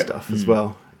release date stuff as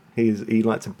well, he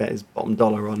liked to bet his bottom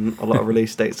dollar on a lot of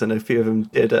release dates, and a few of them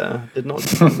did not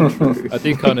come true. I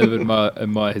do kind of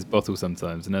admire his bottle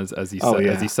sometimes, and as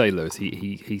you say, Lewis,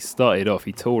 he started off,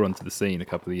 he tore onto the scene a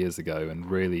couple of years ago and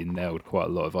really nailed quite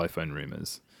a lot of iPhone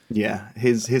rumors.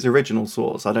 His original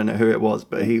source, I don't know who it was,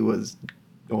 but he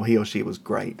or she was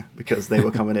great, because they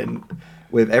were coming in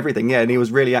with everything. And he was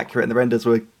really accurate, and the renders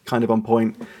were kind of on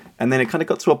point. And then it kind of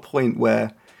got to a point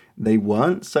where they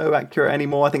weren't so accurate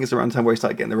anymore. I think it's around the time where he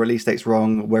started getting the release dates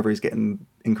wrong, or whether he's getting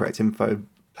incorrect info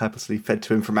purposely fed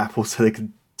to him from Apple so they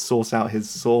could source out his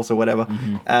source or whatever.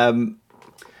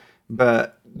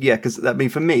 But because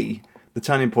for me, the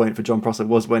turning point for John Prosser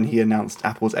was when he announced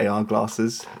Apple's AR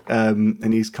glasses,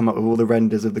 and he's come up with all the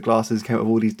renders of the glasses, came up with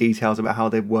all these details about how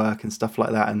they work and stuff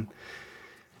like that.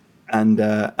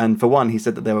 And for one, he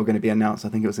said that they were going to be announced, I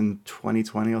think it was in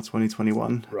 2020 or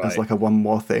 2021, as like a one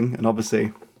more thing. And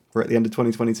obviously, we're at the end of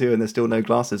 2022 and there's still no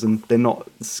glasses, and they're not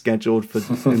scheduled for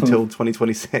until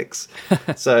 2026.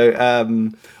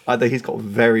 So either he's got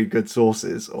very good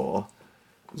sources, or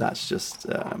that's just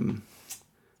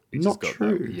We Not just got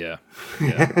true. That.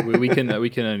 Yeah. we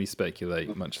can only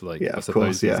speculate, much like I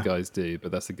suppose these guys do.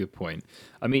 But that's a good point.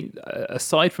 I mean,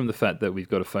 aside from the fact that we've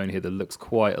got a phone here that looks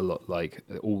quite a lot like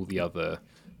all the other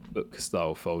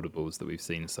book-style foldables that we've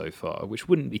seen so far, which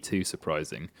wouldn't be too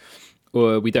surprising.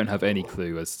 Or we don't have any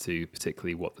clue as to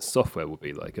particularly what the software will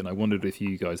be like. And I wondered if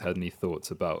you guys had any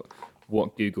thoughts about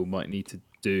what Google might need to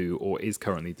do or is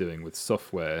currently doing with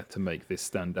software to make this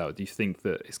stand out. Do you think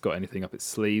that it's got anything up its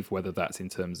sleeve, whether that's in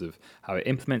terms of how it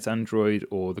implements Android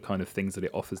or the kind of things that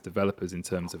it offers developers in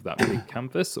terms of that big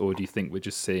canvas? Or do you think we're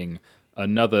just seeing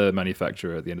another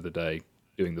manufacturer at the end of the day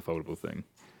doing the foldable thing?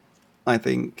 I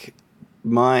think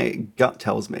my gut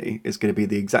tells me it's going to be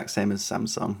the exact same as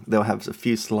Samsung. They'll have a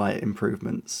few slight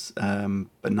improvements,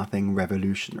 but nothing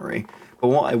revolutionary. But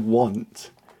what I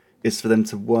want is for them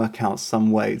to work out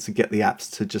some way to get the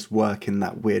apps to just work in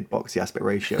that weird boxy aspect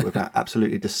ratio without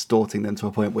absolutely distorting them to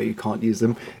a point where you can't use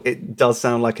them. It does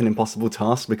sound like an impossible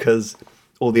task because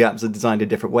all the apps are designed in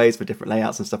different ways for different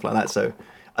layouts and stuff like that. So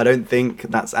I don't think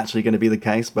that's actually going to be the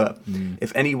case. But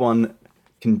if anyone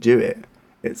can do it,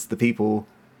 it's the people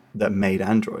that made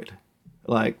Android.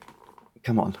 Like,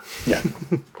 come on. Yeah.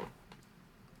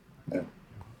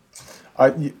 I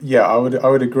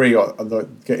would agree.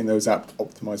 Getting those apps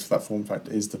optimized for that form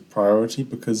factor is the priority,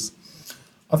 because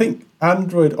I think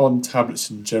Android on tablets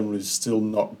in general is still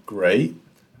not great,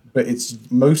 but it's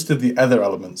most of the other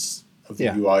elements of the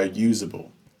UI are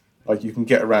usable. Like, you can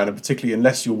get around, and particularly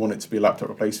unless you want it to be a laptop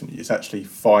replacement, it's actually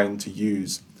fine to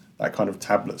use that kind of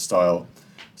tablet style.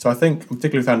 So I think,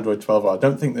 particularly with Android 12, I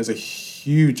don't think there's a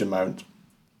huge amount,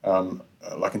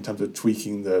 like in terms of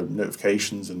tweaking the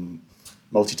notifications and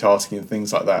multitasking and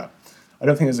things like that. I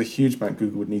don't think there's a huge amount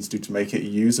Google would need to do to make it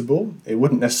usable. It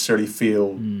wouldn't necessarily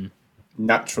feel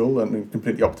natural and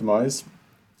completely optimized,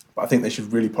 but I think they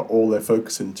should really put all their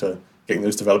focus into getting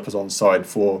those developers on side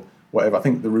for whatever. I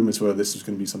think the rumors were this was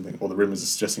going to be something, or the rumors are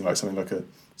suggesting like something like a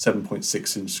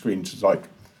 7.6 inch screen to like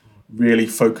really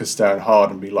focus down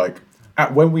hard and be like,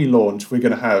 when we launch, we're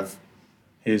going to have,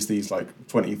 here's these like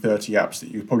 20, 30 apps that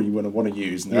you probably want to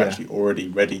use, and they're actually already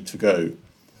ready to go.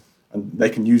 And they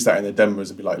can use that in their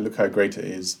demos and be like, look how great it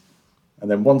is.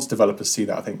 And then once developers see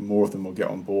that, I think more of them will get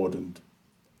on board, and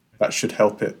that should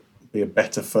help it be a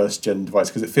better first-gen device,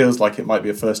 because it feels like it might be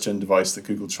a first-gen device that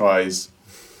Google tries,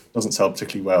 doesn't sell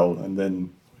particularly well, and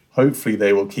then hopefully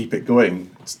they will keep it going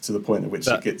to the point at which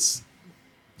it gets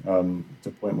to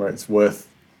the point where it's worth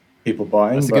people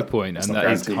buying. That's a good point, and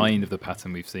that is kind of the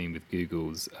pattern we've seen with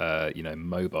Google's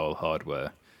mobile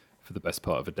hardware for the best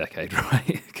part of a decade,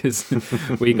 right? Because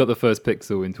we got the first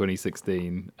Pixel in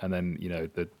 2016, and then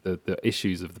the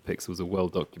issues of the Pixels are well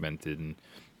documented, and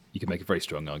you can make a very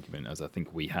strong argument, as I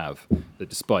think we have, that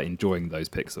despite enjoying those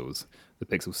Pixels, the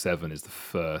Pixel 7 is the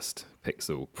first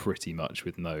Pixel pretty much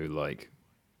with no like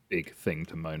big thing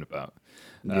to moan about.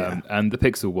 And the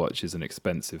Pixel Watch is an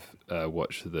expensive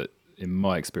watch that, in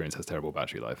my experience, has terrible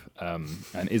battery life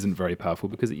and isn't very powerful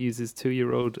because it uses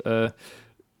 2-year-old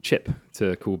chip,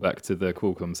 to call back to the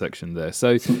Qualcomm section there.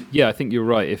 So yeah, I think you're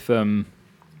right. If I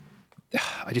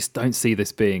just don't see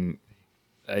this being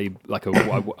a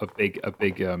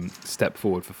big step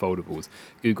forward for foldables.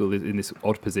 Google is in this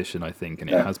odd position, I think, and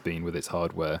it has been with its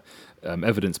hardware,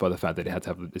 evidenced by the fact that it had to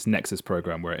have this Nexus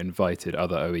program where it invited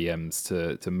other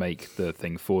OEMs to make the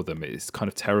thing for them. It's kind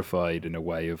of terrified in a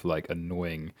way of like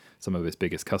annoying some of its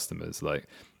biggest customers. Like,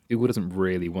 Google doesn't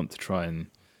really want to try and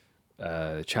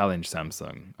challenge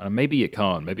Samsung. Maybe it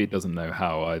can't. Maybe it doesn't know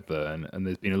how either. And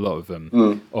there's been a lot of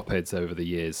op-eds over the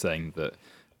years saying that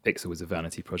Pixel was a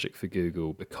vanity project for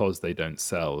Google because they don't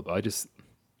sell. But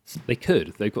they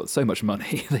could. They've got so much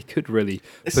money. They could really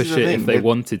push it if they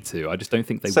wanted to. I just don't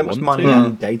think they want to. So much money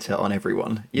and data on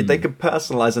everyone. They could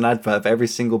personalize an advert for every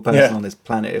single person on this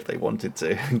planet if they wanted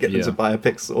to, and get them to buy a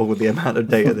Pixel with the amount of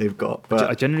data they've got. But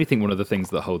I generally think one of the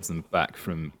things that holds them back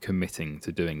from committing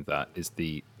to doing that is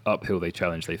the uphill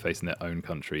challenge they face in their own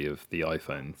country of the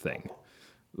iPhone thing.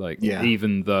 Like,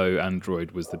 even though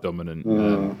Android was the dominant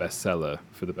bestseller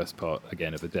for the best part,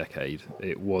 again, of a decade,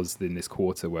 it was in this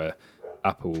quarter where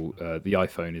Apple, the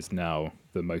iPhone is now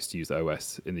the most used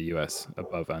OS in the US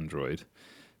above Android.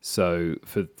 So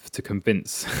to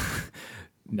convince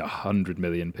 100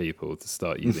 million people to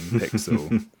start using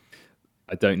Pixel,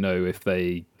 I don't know if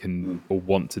they can or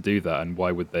want to do that, and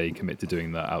why would they commit to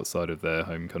doing that outside of their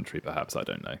home country, perhaps? I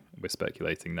don't know. We're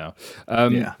speculating now.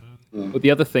 But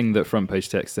the other thing that Front Page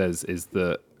Tech says is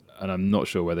that, and I'm not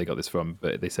sure where they got this from,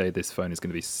 but they say this phone is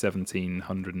going to be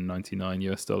 $1,799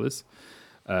 US.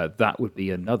 That would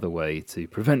be another way to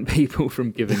prevent people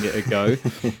from giving it a go.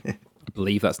 I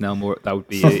believe that would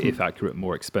be, if accurate,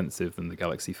 more expensive than the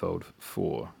Galaxy Fold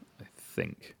 4.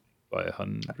 think, by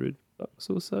 $100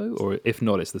 or so, or if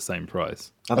not, it's the same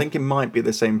price. I think it might be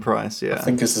the same price. Yeah, I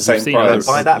think it's the same seen price.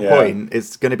 by that Yeah. point,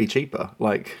 it's going to be cheaper.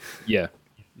 Like, Yeah.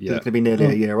 it's going to be nearly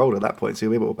a year old at that point, so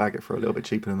you'll be able to bag it for a little bit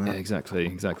cheaper than that. Yeah,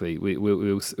 exactly.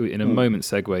 We'll in a moment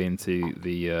segue into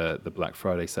the Black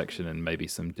Friday section and maybe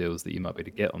some deals that you might be able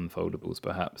to get on foldables,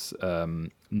 perhaps.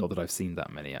 Not that I've seen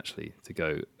that many actually to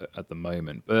go at the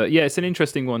moment, but yeah, it's an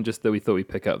interesting one. Just that we thought we'd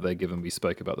pick up there, given we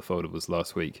spoke about the foldables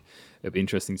last week. It'd be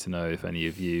interesting to know if any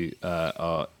of you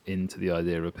are into the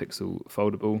idea of a Pixel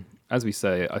foldable. As we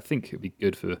say, I think it'd be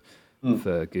good for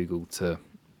Google to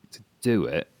do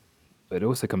it. But it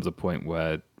also comes a point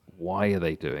where, why are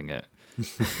they doing it?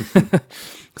 Because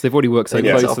they've already worked so They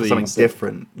need to offer closely. something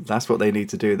different. That's what they need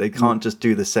to do. They can't just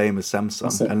do the same as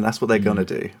Samsung, and that's what they're going to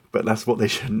do. But that's what they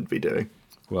shouldn't be doing.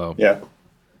 Well, Yeah.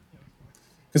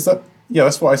 Because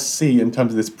that's what I see in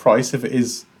terms of this price. If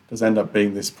it does end up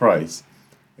being this price,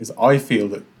 is I feel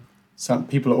that some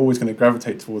people are always going to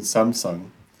gravitate towards Samsung,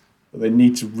 but they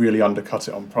need to really undercut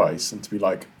it on price and to be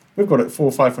like, we've got it 400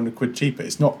 or 500 quid cheaper.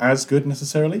 It's not as good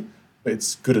necessarily, but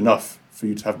it's good enough for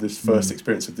you to have this first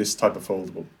experience of this type of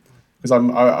foldable. Because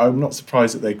I'm not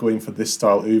surprised that they're going for this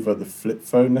style over the flip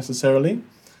phone necessarily,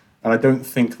 and I don't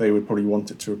think they would probably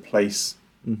want it to replace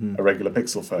a regular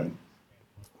Pixel phone.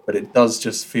 But it does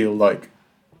just feel like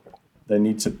they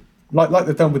need to, like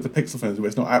they've done with the Pixel phones, where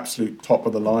it's not absolute top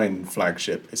of the line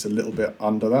flagship. It's a little bit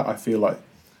under that. I feel like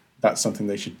that's something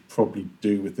they should probably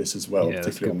do with this as well. yeah, that's a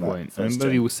particularly good on point. that And first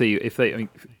maybe gen. we'll see if they. I mean,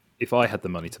 if I had the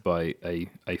money to buy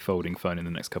a folding phone in the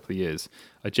next couple of years,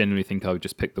 I genuinely think I would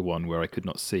just pick the one where I could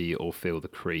not see or feel the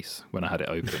crease when I had it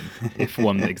open, if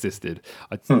one existed.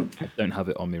 I don't have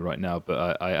it on me right now,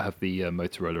 but I have the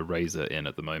Motorola Razr in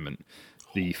at the moment,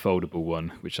 the foldable one,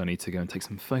 which I need to go and take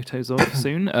some photos of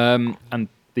soon. And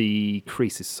the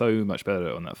crease is so much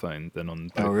better on that phone than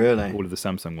on Oh, really? all of the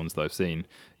Samsung ones that I've seen.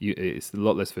 It's a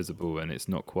lot less visible and it's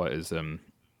not quite as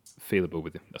feelable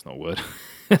with that's not a word.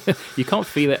 You can't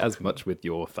feel it as much with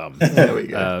your thumb. There we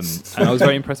go. And I was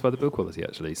very impressed by the build quality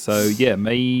actually. So yeah,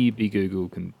 maybe Google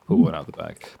can pull one out of the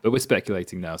bag. But we're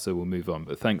speculating now, so we'll move on.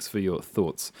 But thanks for your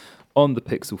thoughts on the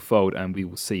Pixel Fold, and we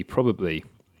will see probably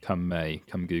come May,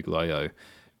 come Google I/O,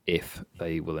 if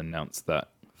they will announce that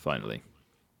finally.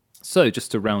 So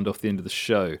just to round off the end of the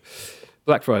show,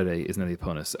 Black Friday is nearly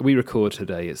upon us. We record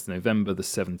today. It's November the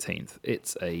 17th.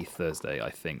 It's a Thursday,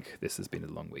 I think. This has been a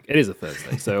long week. It is a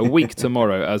Thursday. So a week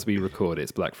tomorrow as we record,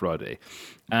 it's Black Friday.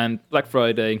 And Black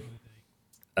Friday,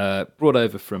 brought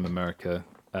over from America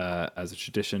as a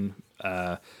tradition,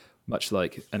 much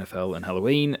like NFL and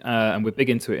Halloween. And we're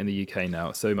big into it in the UK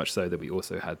now, so much so that we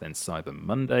also had then Cyber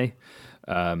Monday,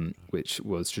 which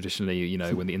was traditionally,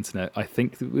 when the internet, I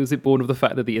think, was it born of the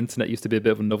fact that the internet used to be a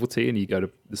bit of a novelty and you go to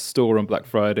the store on Black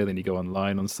Friday, then you go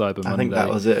online on Cyber Monday. I think that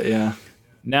was it, yeah.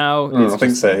 Now it's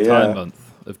just an entire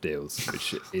month of deals,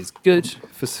 which is good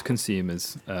for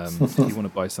consumers if you want to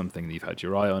buy something that you've had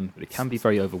your eye on, but it can be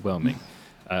very overwhelming.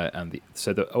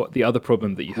 So the other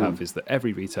problem that you have is that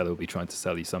every retailer will be trying to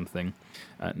sell you something.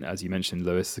 And as you mentioned,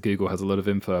 Lewis, Google has a lot of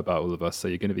info about all of us, so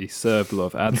you're going to be served a lot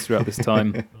of ads throughout this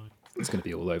time. It's going to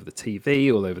be all over the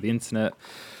TV, all over the internet.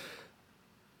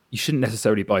 You shouldn't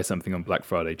necessarily buy something on Black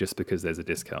Friday just because there's a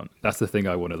discount. That's the thing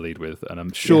I want to lead with. And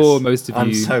I'm sure most of you...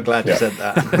 I'm so glad you said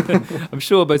that. I'm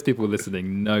sure most people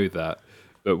listening know that.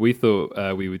 But we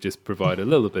thought we would just provide a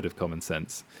little bit of common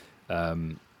sense.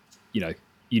 If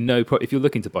you're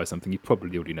looking to buy something, you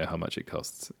probably already know how much it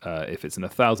costs. If it's an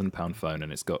 £1,000 phone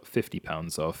and it's got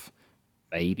 £50 off,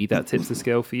 maybe that tips the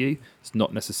scale for you. It's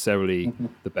not necessarily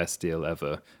the best deal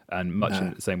ever. And much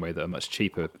in the same way that a much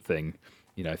cheaper thing,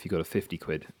 if you've got a 50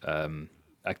 quid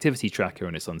activity tracker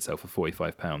and it's on sale for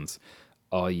 £45,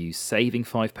 are you saving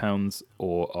 £5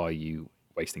 or are you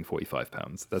wasting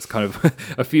 £45? That's kind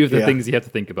of a few of the things you have to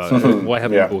think about. Why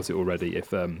haven't you bought it already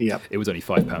if it was only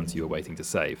 £5 you were waiting to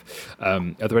save?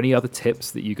 Are there any other tips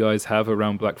that you guys have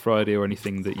around Black Friday or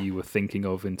anything that you were thinking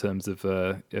of in terms of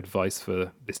advice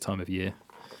for this time of year?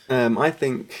 I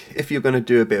think if you're going to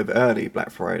do a bit of early Black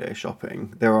Friday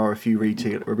shopping, there are a few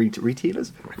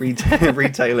retailers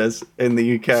in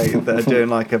the UK that are doing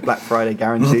like a Black Friday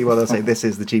guarantee where they'll say this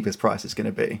is the cheapest price it's going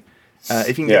to be. If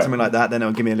you can get something like that, then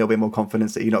it'll give me a little bit more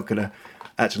confidence that you're not going to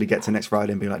actually get to next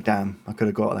Friday and be like, damn, I could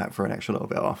have got that for an extra little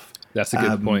bit off. That's a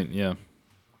good point, yeah.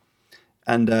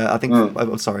 And I think,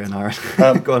 sorry,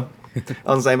 Anara, go on.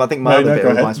 I was saying, I think my other bit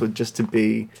of advice would just to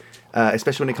be,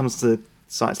 especially when it comes to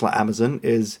sites like Amazon,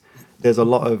 is there's a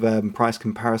lot of price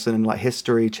comparison and like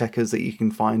history checkers that you can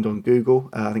find on Google.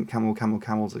 I think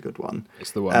Camel's a good one.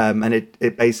 It's the one. And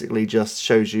it basically just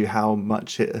shows you how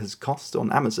much it has cost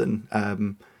on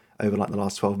Amazon over like the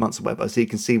last 12 months or whatever, so you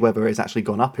can see whether it's actually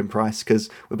gone up in price. Because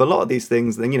with a lot of these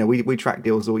things, then we track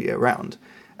deals all year round,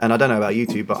 and I don't know about you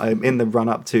two, but in the run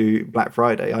up to Black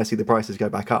Friday, I see the prices go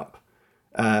back up,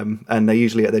 and they're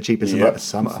usually at their cheapest in like the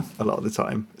summer a lot of the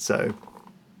time. So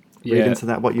read into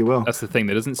that what you will. That's the thing.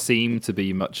 There doesn't seem to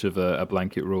be much of a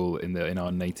blanket rule in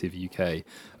our native UK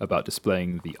about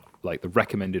displaying the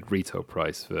recommended retail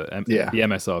price for the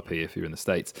MSRP if you're in the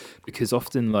States, because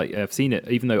often, like, I've seen it,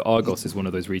 even though Argos is one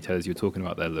of those retailers you're talking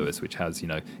about there, Lewis, which has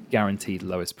guaranteed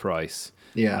lowest price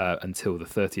until the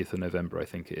 30th of November, I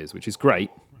think it is, which is great.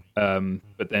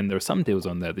 But then there are some deals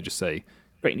on there that just say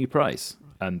great new price,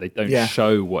 and they don't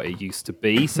show what it used to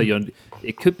be. So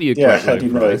it could be a great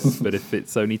low price, but if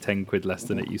it's only 10 quid less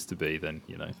than it used to be, then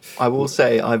I will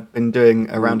say I've been doing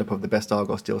a roundup of the best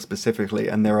Argos deals specifically,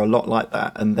 and there are a lot like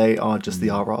that, and they are just the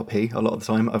RRP a lot of the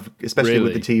time. Especially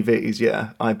with the TVs.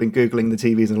 Yeah, I've been googling the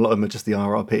TVs, and a lot of them are just the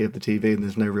RRP of the TV, and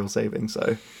there's no real savings.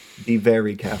 So be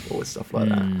very careful with stuff like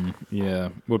that. Yeah.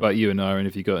 What about you, Aaron?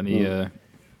 Have you got any?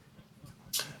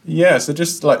 Yeah, so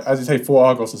just like, as you say, for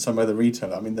Argos and some other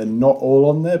retailer, I mean, they're not all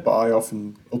on there, but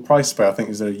Price Spray, I think,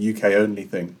 is a UK only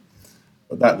thing.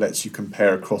 But that lets you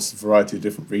compare across a variety of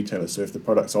different retailers. So if the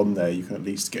product's on there, you can at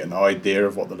least get an idea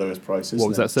of what the lowest price is. What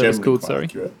was that service called, sorry?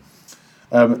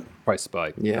 Price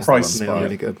Spy. Yeah, Price Spy.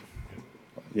 Really good.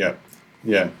 Yeah.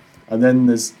 And then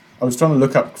I was trying to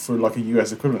look up for like a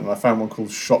US equivalent, and I found one called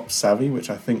Shop Savvy,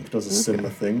 which I think does a similar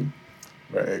thing,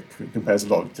 where it compares a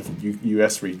lot of different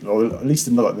US retailers, or at least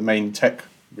in like the main tech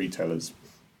retailers.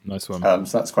 Nice one.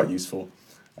 So that's quite useful.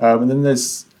 And then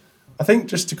there's, I think,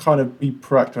 just to kind of be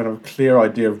proactive and have a clear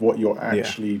idea of what you're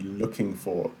actually looking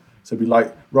for. So be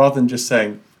like, rather than just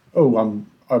saying, oh,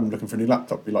 I'm looking for a new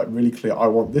laptop, be like really clear, I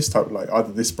want this type, like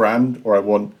either this brand or I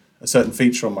want a certain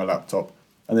feature on my laptop.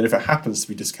 And then if it happens to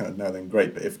be discounted now, then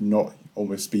great. But if not,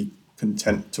 almost be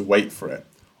content to wait for it.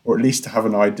 Or at least to have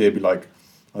an idea, be like,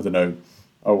 I don't know,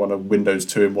 I want a Windows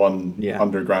 2-in-1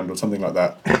 under £1,000 or something like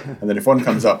that. And then if one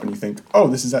comes up and you think, oh,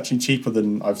 this is actually cheaper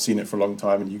than I've seen it for a long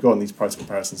time, and you go on these price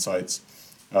comparison sites,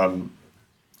 and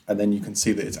then you can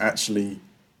see that it's actually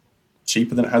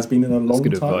cheaper than it has been in a long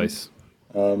time. That's good advice.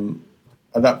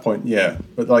 At that point, yeah.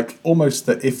 But like almost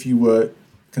that if you were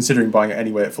considering buying it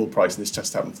anyway at full price, and this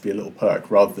just happened to be a little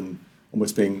perk, rather than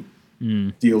almost being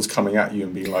deals coming at you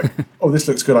and being like, oh, this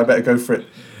looks good, I better go for it.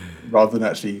 Rather than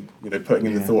actually, putting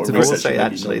in the thought of research. Say,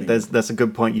 actually, that's a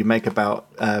good point you make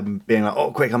about being like,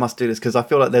 oh, quick, I must do this, because I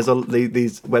feel like there's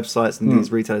these websites and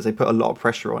these retailers, they put a lot of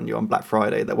pressure on you on Black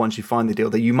Friday that once you find the deal,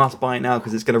 that you must buy it now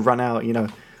because it's going to run out.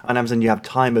 On Amazon you have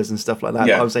timers and stuff like that.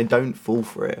 Yeah. But I would say don't fall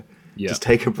for it. Yeah. Just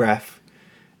take a breath.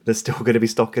 There's still going to be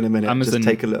stock in a minute. Just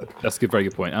take a look. That's a very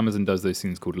good point. Amazon does those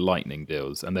things called lightning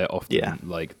deals, and they're often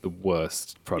like the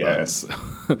worst products,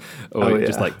 or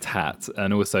just like tat.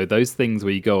 And also those things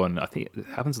where you go on, I think it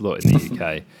happens a lot in the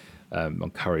UK, on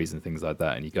Currys and things like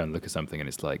that, and you go and look at something and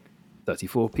it's like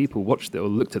 34 people watched it or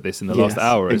looked at this in the last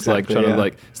hour. It's like trying to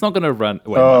it's not going to run.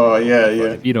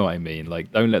 You know what I mean?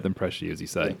 Like, don't let them pressure you, as you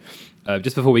say.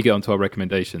 Just before we get on to our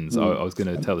recommendations, I was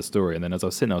going to tell the story, and then as I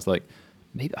was sitting, I was like,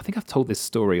 maybe I think I've told this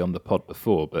story on the pod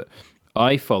before, but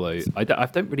I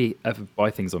don't really ever buy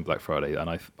things on Black Friday, and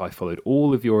I followed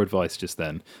all of your advice just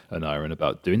then, Aaron,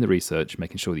 about doing the research,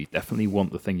 making sure that you definitely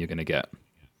want the thing you're going to get.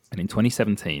 And in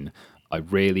 2017, I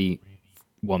really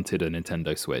wanted a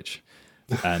Nintendo Switch,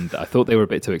 and I thought they were a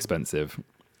bit too expensive.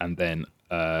 And then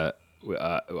I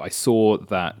saw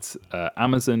that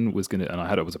Amazon was going to, and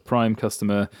I was a Prime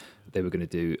customer. They were going to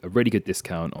do a really good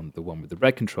discount on the one with the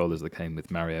red controllers that came with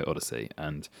Mario Odyssey.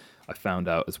 And I found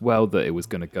out as well that it was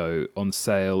going to go on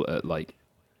sale at like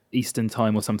Eastern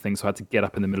time or something. So I had to get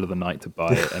up in the middle of the night to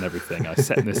buy it and everything. I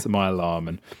set my alarm,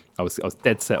 and I was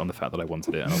dead set on the fact that I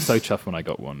wanted it. And I was so chuffed when I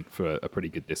got one for a pretty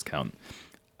good discount.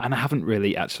 And I haven't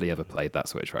really actually ever played that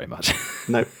Switch very much.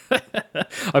 No.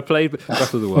 I played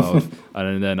Breath of the Wild,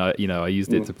 and then I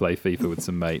used it to play FIFA with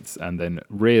some mates. And then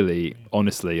really,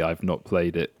 honestly, I've not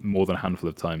played it more than a handful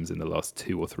of times in the last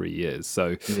 2 or 3 years.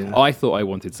 So I thought I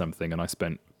wanted something, and I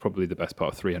spent probably the best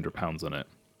part of £300 on it.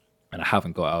 And I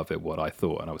haven't got out of it what I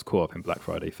thought, and I was caught up in Black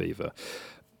Friday fever.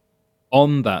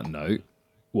 On that note,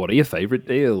 what are your favourite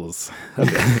deals?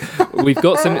 We've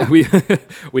got some.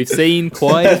 We've seen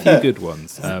quite a few good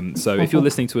ones. So if you're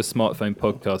listening to a smartphone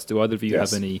podcast, do either of you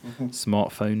have any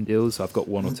smartphone deals? I've got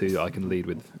one or two that I can lead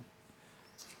with.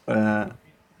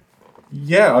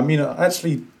 Yeah, I mean,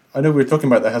 actually, I know we were talking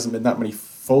about there hasn't been that many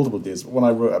foldable deals, but one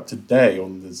I wrote up today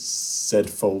on the Z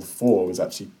Fold 4 was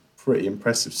actually pretty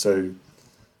impressive. So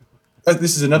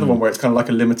this is another one where it's kind of like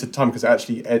a limited time, because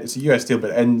actually it's a US deal, but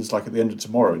it ends like at the end of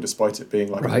tomorrow, despite it being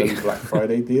like a Black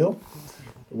Friday deal,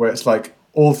 where it's like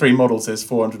all three models there's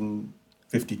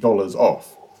 $450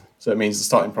 off. So it means the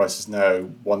starting price is now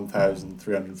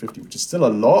 $1,350, which is still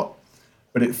a lot,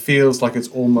 but it feels like it's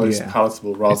almost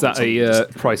palatable rather Is that than a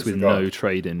price with no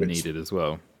trade-in needed as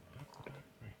well?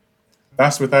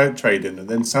 That's without trade-in, and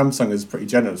then Samsung is pretty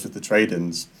generous with the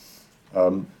trade-ins.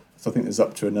 So I think there's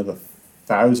up to another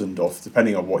 1,000 off,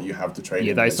 depending on what you have to trade in.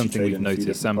 Yeah, that is something we've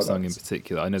noticed. Samsung products. in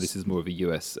particular. I know this is more of a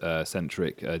US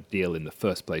centric deal in the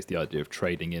first place, the idea of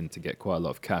trading in to get quite a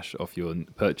lot of cash off your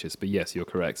purchase. But yes, you're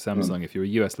correct. Samsung, if you're a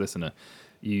US listener,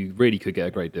 you really could get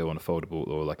a great deal on a foldable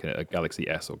or like a Galaxy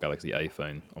S or Galaxy A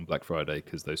phone on Black Friday,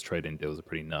 because those trade-in deals are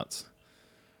pretty nuts.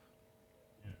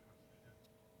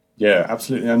 Yeah,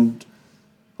 absolutely. And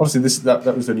obviously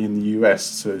that was only in the US,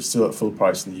 so it's still at full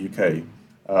price in the UK.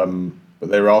 But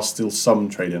there are still some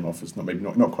trade-in offers,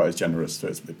 not quite as generous,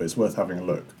 but it's worth having a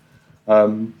look.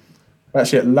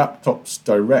 Actually, at Laptops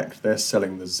Direct, they're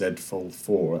selling the Z Fold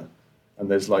 4, and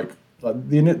there's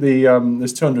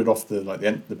there's 200 off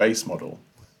the base model,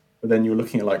 but then you're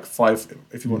looking at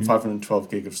if you want 512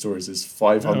 gig of storage, there's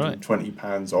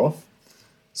 £520 off.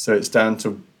 So it's down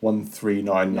to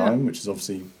 1,399, which is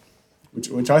obviously,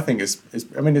 which I think is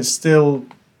I mean, it's still,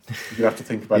 you have to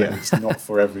think about it. It's not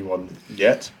for everyone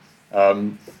yet.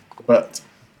 But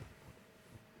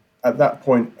at that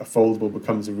point, a foldable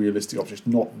becomes a realistic option. It's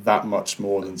not that much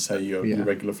more than, say, your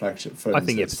regular flagship phone. I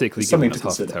think particularly given it's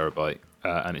half a terabyte,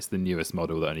 and it's the newest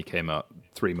model that only came out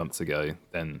 3 months ago,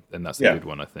 then that's a good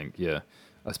one, I think. Yeah.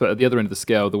 I suppose at the other end of the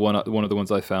scale, one of the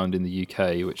ones I found in the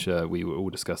UK, which we were all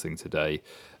discussing today,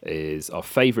 is our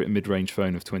favourite mid-range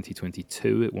phone of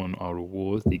 2022. It won our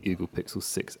award, the Google Pixel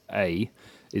 6a.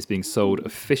 Is being sold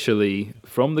officially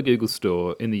from the Google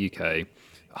Store in the UK,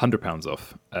 £100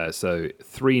 off. So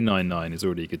 $399 is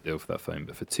already a good deal for that phone,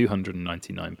 but for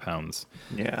 £299,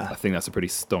 I think that's a pretty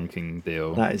stonking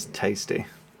deal. That is tasty.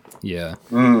 Yeah,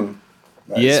 and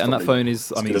that phone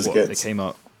is. I mean, it came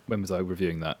out. When was I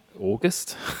reviewing that?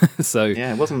 August. So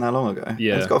yeah, it wasn't that long ago.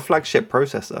 Yeah, it's got a flagship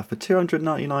processor for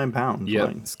 £299.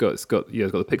 Yeah, it's got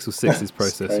the Pixel 6's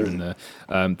processor in there.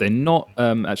 They're not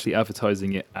actually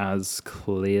advertising it as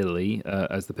clearly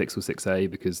as the Pixel 6a,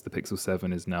 because the Pixel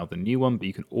 7 is now the new one. But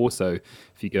you can also,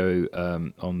 if you go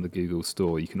on the Google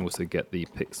Store, you can also get the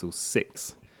Pixel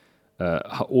 6.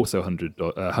 Also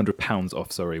 £100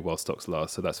 off, while stocks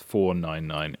last. So that's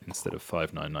 $499 instead of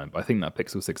 $599. But I think that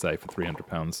Pixel 6a for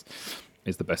 £300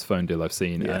 is the best phone deal I've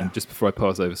seen. Yeah. And just before I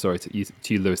pass over, to you,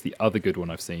 Lewis, the other good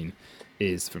one I've seen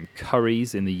is from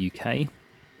Currys in the UK.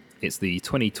 It's the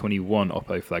 2021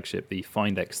 Oppo flagship, the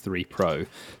Find X3 Pro.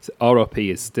 So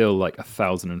RRP is still like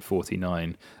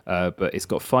 $1,049, but it's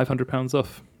got £500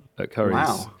 off at Currys.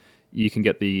 Wow. You can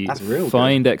get the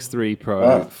Find X3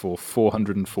 Pro for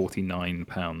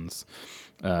 £449.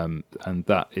 And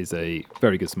that is a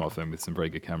very good smartphone with some very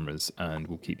good cameras, and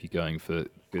will keep you going for a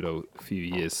good old few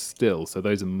years still. So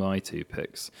those are my two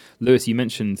picks. Lewis, you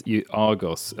mentioned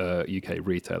Argos, UK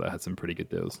retailer, had some pretty good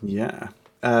deals. Yeah.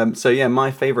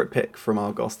 My favourite pick from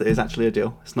Argos, that is actually a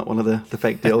deal. It's not one of the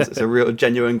fake deals. It's a real,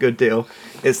 genuine good deal.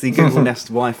 It's the Google Nest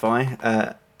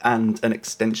Wi-Fi and an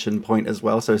extension point as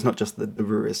well. So it's not just the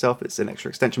router itself, it's an extra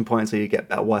extension point, so you get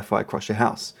better Wi-Fi across your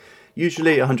house.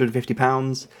 Usually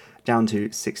 £150, down to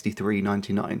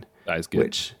 $63.99. That is good.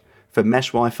 Which, for mesh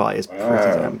Wi-Fi, is pretty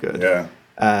damn good. Yeah.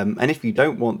 And if you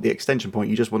don't want the extension point,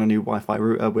 you just want a new Wi-Fi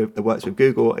router that works with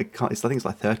Google, I think it's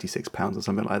like £36 or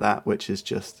something like that, which is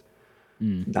just...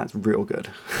 That's real good.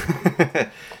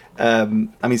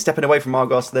 Stepping away from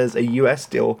Argos, there's a US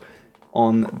deal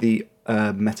on the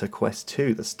Meta Quest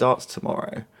 2 that starts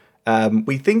tomorrow.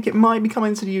 We think it might be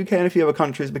coming to the UK and a few other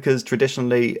countries, because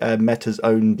traditionally Meta's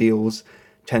own deals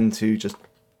tend to just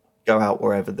go out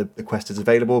wherever the Quest is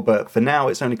available. But for now,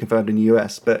 it's only confirmed in the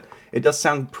US. But it does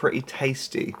sound pretty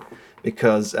tasty,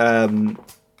 because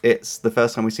it's the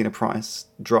first time we've seen a price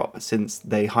drop since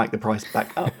they hiked the price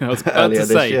back up. I was about to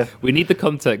say, we need the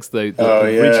context though.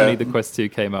 Originally, the Quest 2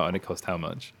 came out and it cost how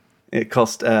much? It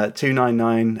cost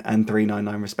 $299 and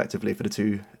 $399 respectively for the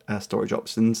two storage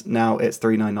options. Now it's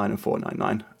 $399 and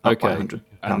 $499, up by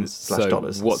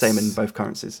 £100/dollars. Same in both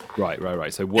currencies. Right.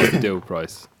 So what's the deal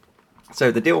price?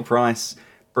 So the deal price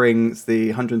brings the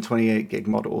 128 gig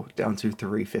model down to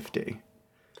 $350.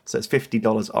 So it's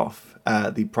 $50 off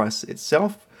the price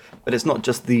itself. But it's not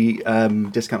just the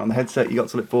discount on the headset you got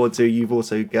to look forward to. You've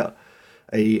also got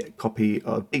a copy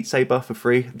of Beat Saber for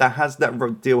free.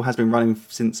 That deal has been running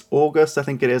since August, I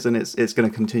think it is, and it's going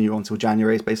to continue until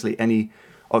January. It's basically any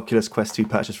Oculus Quest 2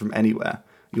 purchase from anywhere,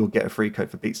 you'll get a free code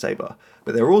for Beat Saber.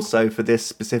 But they're also, for this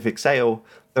specific sale,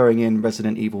 throwing in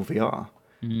Resident Evil VR,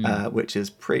 which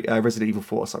is Resident Evil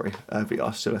 4,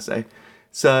 VR, should I say,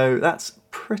 So that's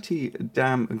pretty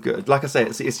damn good. Like I say,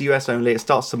 it's US only. It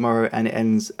starts tomorrow and it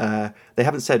ends. They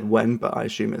haven't said when, but I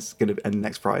assume it's going to end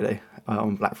next Friday,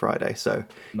 on Black Friday. So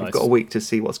Nice. you've got a week to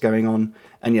see what's going on.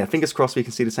 And yeah, fingers crossed we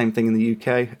can see the same thing in the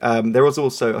UK. There was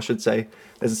also, I should say,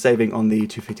 there's a saving on the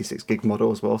 256 gig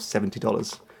model as well,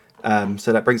 $70.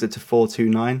 So that brings it to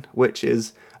 $429, which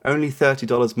is only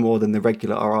 $30 more than the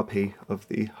regular RRP of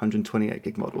the 128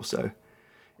 gig model. So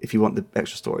if you want the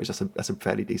extra storage, that's a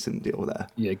fairly decent deal there.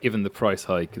 Yeah, given the price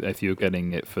hike, if you're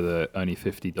getting it for the only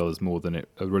 $50 more than it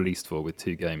released for with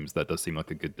 2 games, that does seem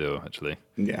like a good deal, actually.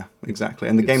 Yeah, exactly.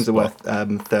 And the Good games spot. are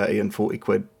worth 30 and 40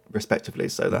 quid respectively.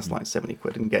 So that's like 70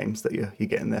 quid in games that you're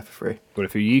getting there for free. But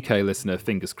if you're a UK listener,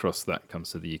 fingers crossed that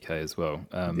comes to the UK as well.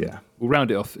 Yeah. We'll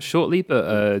round it off shortly,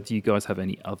 but do you guys have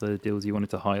any other deals you wanted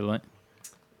to highlight?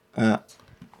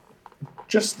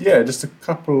 Just a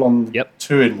couple on Yep.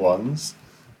 2-in-1s.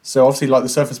 So obviously, like the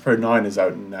Surface Pro 9 is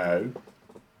out now,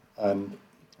 and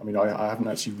I mean I haven't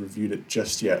actually reviewed it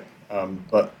just yet,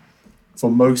 but for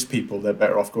most people they're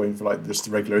better off going for like just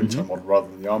the regular Intel model rather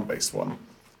than the ARM-based one.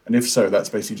 And if so, that's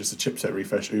basically just a chipset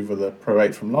refresh over the Pro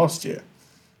 8 from last year.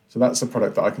 So that's a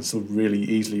product that I can still really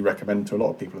easily recommend to a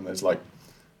lot of people. And there's like,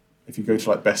 if you go to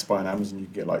like Best Buy and Amazon, you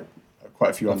can get like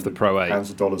quite a few Off the Pro 8. pounds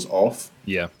of dollars off.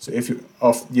 Yeah. So if you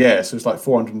off, yeah, so it's like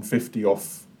 450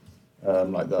 off,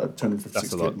 like the 256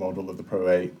 That's a lot. gig model of the Pro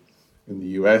 8 in the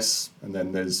US, and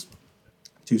then there's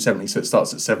 270. So it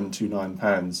starts at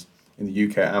 £729 in the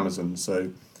UK at Amazon.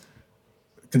 So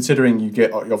considering you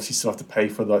obviously still have to pay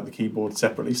for like the keyboard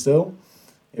separately still,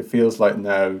 it feels like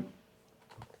now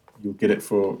you'll get it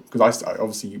for, because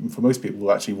obviously for most people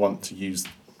will actually want to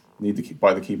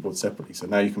buy the keyboard separately. So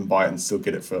now you can buy it and still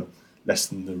get it for less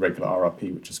than the regular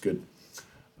RRP, which is good. I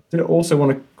did also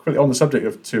want to quickly on the subject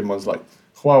of 2-in-1s, like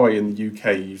Huawei in the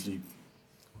UK usually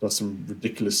does some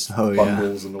ridiculous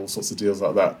bundles and all sorts of deals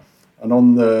like that. And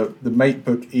on the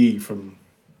MateBook E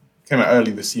came out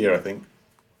early this year, I think.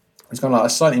 It's kind of like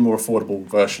a slightly more affordable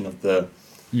version of the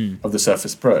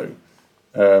Surface Pro.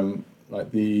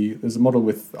 There's a model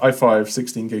with i5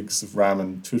 16 gigs of RAM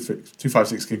and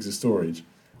 256 gigs of storage.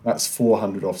 That's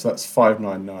 400 off, so that's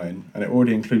 599, and it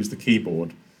already includes the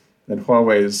keyboard. Then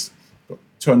Huawei's got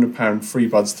 £200 free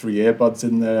buds, 3 earbuds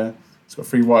in there. It's got a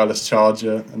free wireless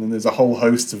charger, and then there's a whole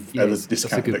host of other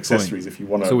discounted accessories if you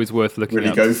want to. It's always worth looking really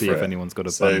out go to see for if it. anyone's got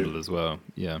a bundle as well.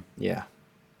 Yeah. Yeah.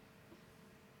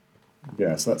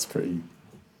 Yeah, so that's pretty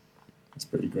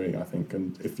great, I think.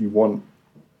 And if you want,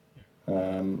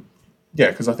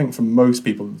 because I think for most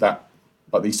people that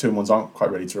like these 2-in-1s aren't quite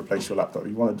ready to replace your laptop.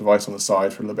 You want a device on the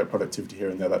side for a little bit of productivity here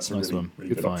and there. That's a Nice one.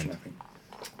 really Good good option, I find.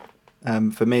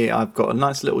 think. For me, I've got a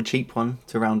nice little cheap one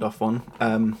to round off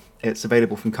on. It's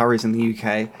available from Currys in the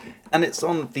UK, and it's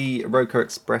on the Roku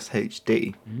Express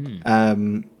HD.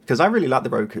 Because I really like the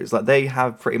Rokus. Like they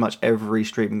have pretty much every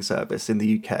streaming service in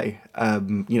the UK.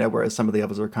 Whereas some of the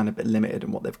others are kind of a bit limited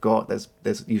in what they've got. There's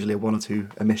usually 1 or 2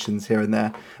 emissions here and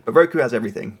there, but Roku has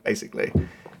everything basically.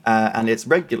 And it's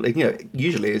regularly,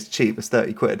 usually it's cheap, it's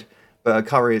 30 quid, but at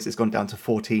Currys it's gone down to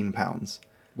 £14.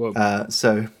 Whoa.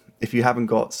 So if you haven't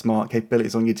got smart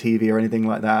capabilities on your TV or anything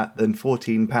like that, then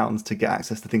 £14 to get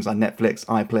access to things like Netflix,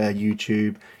 iPlayer,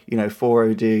 YouTube,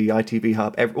 4OD, ITV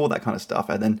Hub, all that kind of stuff,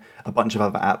 and then a bunch of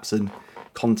other apps and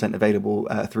content available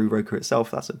through Roku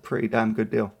itself, that's a pretty damn good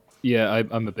deal. Yeah,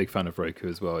 I'm a big fan of Roku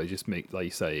as well. It just makes, like you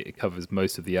say, it covers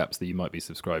most of the apps that you might be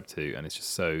subscribed to, and it's just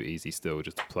so easy still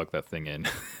just to plug that thing in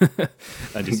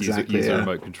and just use a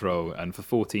remote control. And for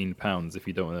 £14, if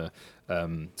you don't want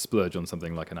to splurge on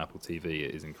something like an Apple TV,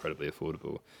 it is incredibly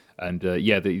affordable. And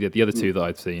the other 2 that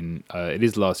I've seen, it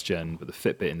is last gen, but the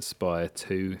Fitbit Inspire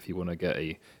 2, if you want to get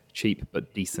a cheap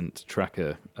but decent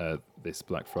tracker this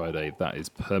Black Friday, that is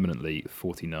permanently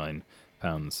 £49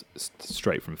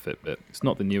 straight from Fitbit. It's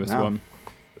not the newest one.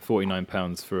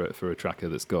 £49 for a tracker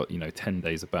that's got 10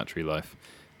 days of battery life.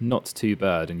 Not too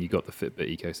bad, and you got the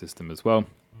Fitbit ecosystem as well.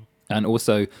 And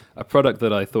also a product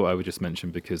that I thought I would just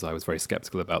mention because I was very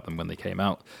skeptical about them when they came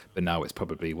out, but now it's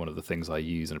probably one of the things I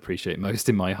use and appreciate most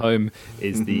in my home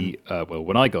is the,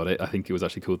 when I got it, I think it was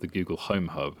actually called the Google Home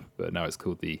Hub, but now it's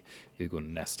called the Google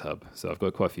Nest Hub. So I've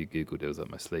got quite a few Google deals up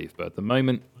my sleeve, but at the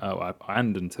moment,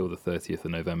 and until the 30th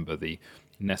of November, the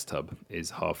Nest Hub is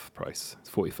half price. It's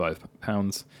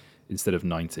 £45 instead of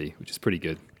 90, which is pretty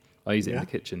good. I use it in the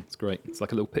kitchen. It's great. It's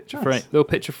like a little picture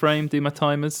frame. Do my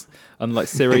timers. Unlike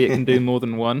Siri, it can do more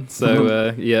than one.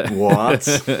 So yeah. What?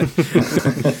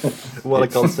 What a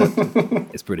concept.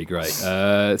 It's pretty great.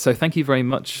 So thank you very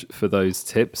much for those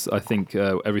tips. I think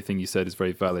everything you said is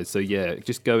very valid. So yeah,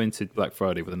 just go into Black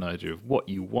Friday with an idea of what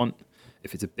you want.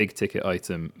 If it's a big ticket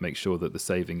item, make sure that the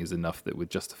saving is enough that would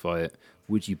justify it.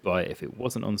 would you buy it if it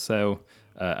wasn't on sale?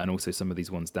 And also some of these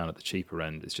ones down at the cheaper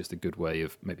end. It's just a good way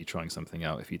of maybe trying something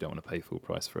out if you don't want to pay full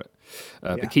price for it.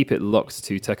 But keep it locked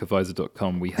to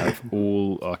techadvisor.com. We have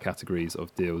all our categories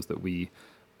of deals that we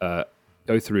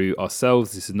go through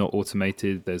ourselves. This is not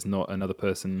automated. There's not another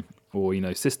person or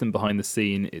system behind the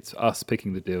scene. It's us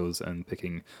picking the deals and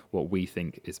picking what we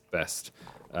think is best.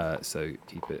 So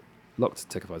keep it locked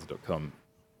to techadvisor.com.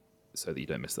 So that you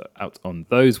don't miss out on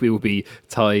those. We will be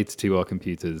tied to our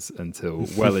computers until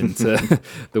well into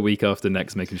the week after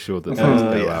next, making sure that those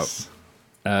go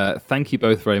out. Thank you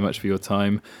both very much for your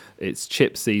time. It's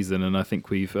chip season, and I think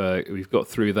we've got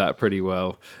through that pretty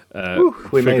well.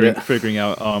 Figuring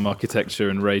out ARM architecture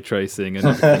and ray tracing and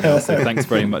everything else. So thanks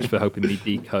very much for helping me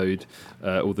decode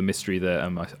all the mystery there.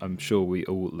 I'm sure we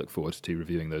all look forward to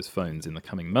reviewing those phones in the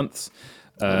coming months.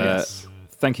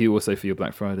 Thank you also for your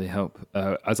Black Friday help.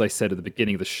 As I said at the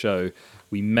beginning of the show,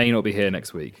 we may not be here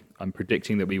next week. I'm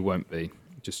predicting that we won't be,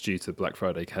 just due to Black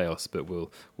Friday chaos, but we'll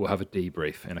have a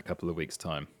debrief in a couple of weeks'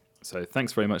 time. So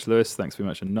thanks very much, Lewis. Thanks very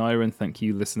much, Aniran. Thank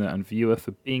you, listener and viewer, for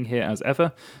being here as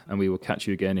ever. And we will catch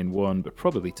you again in 1, but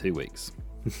probably 2 weeks.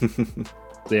 See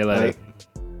you later.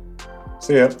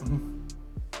 See ya.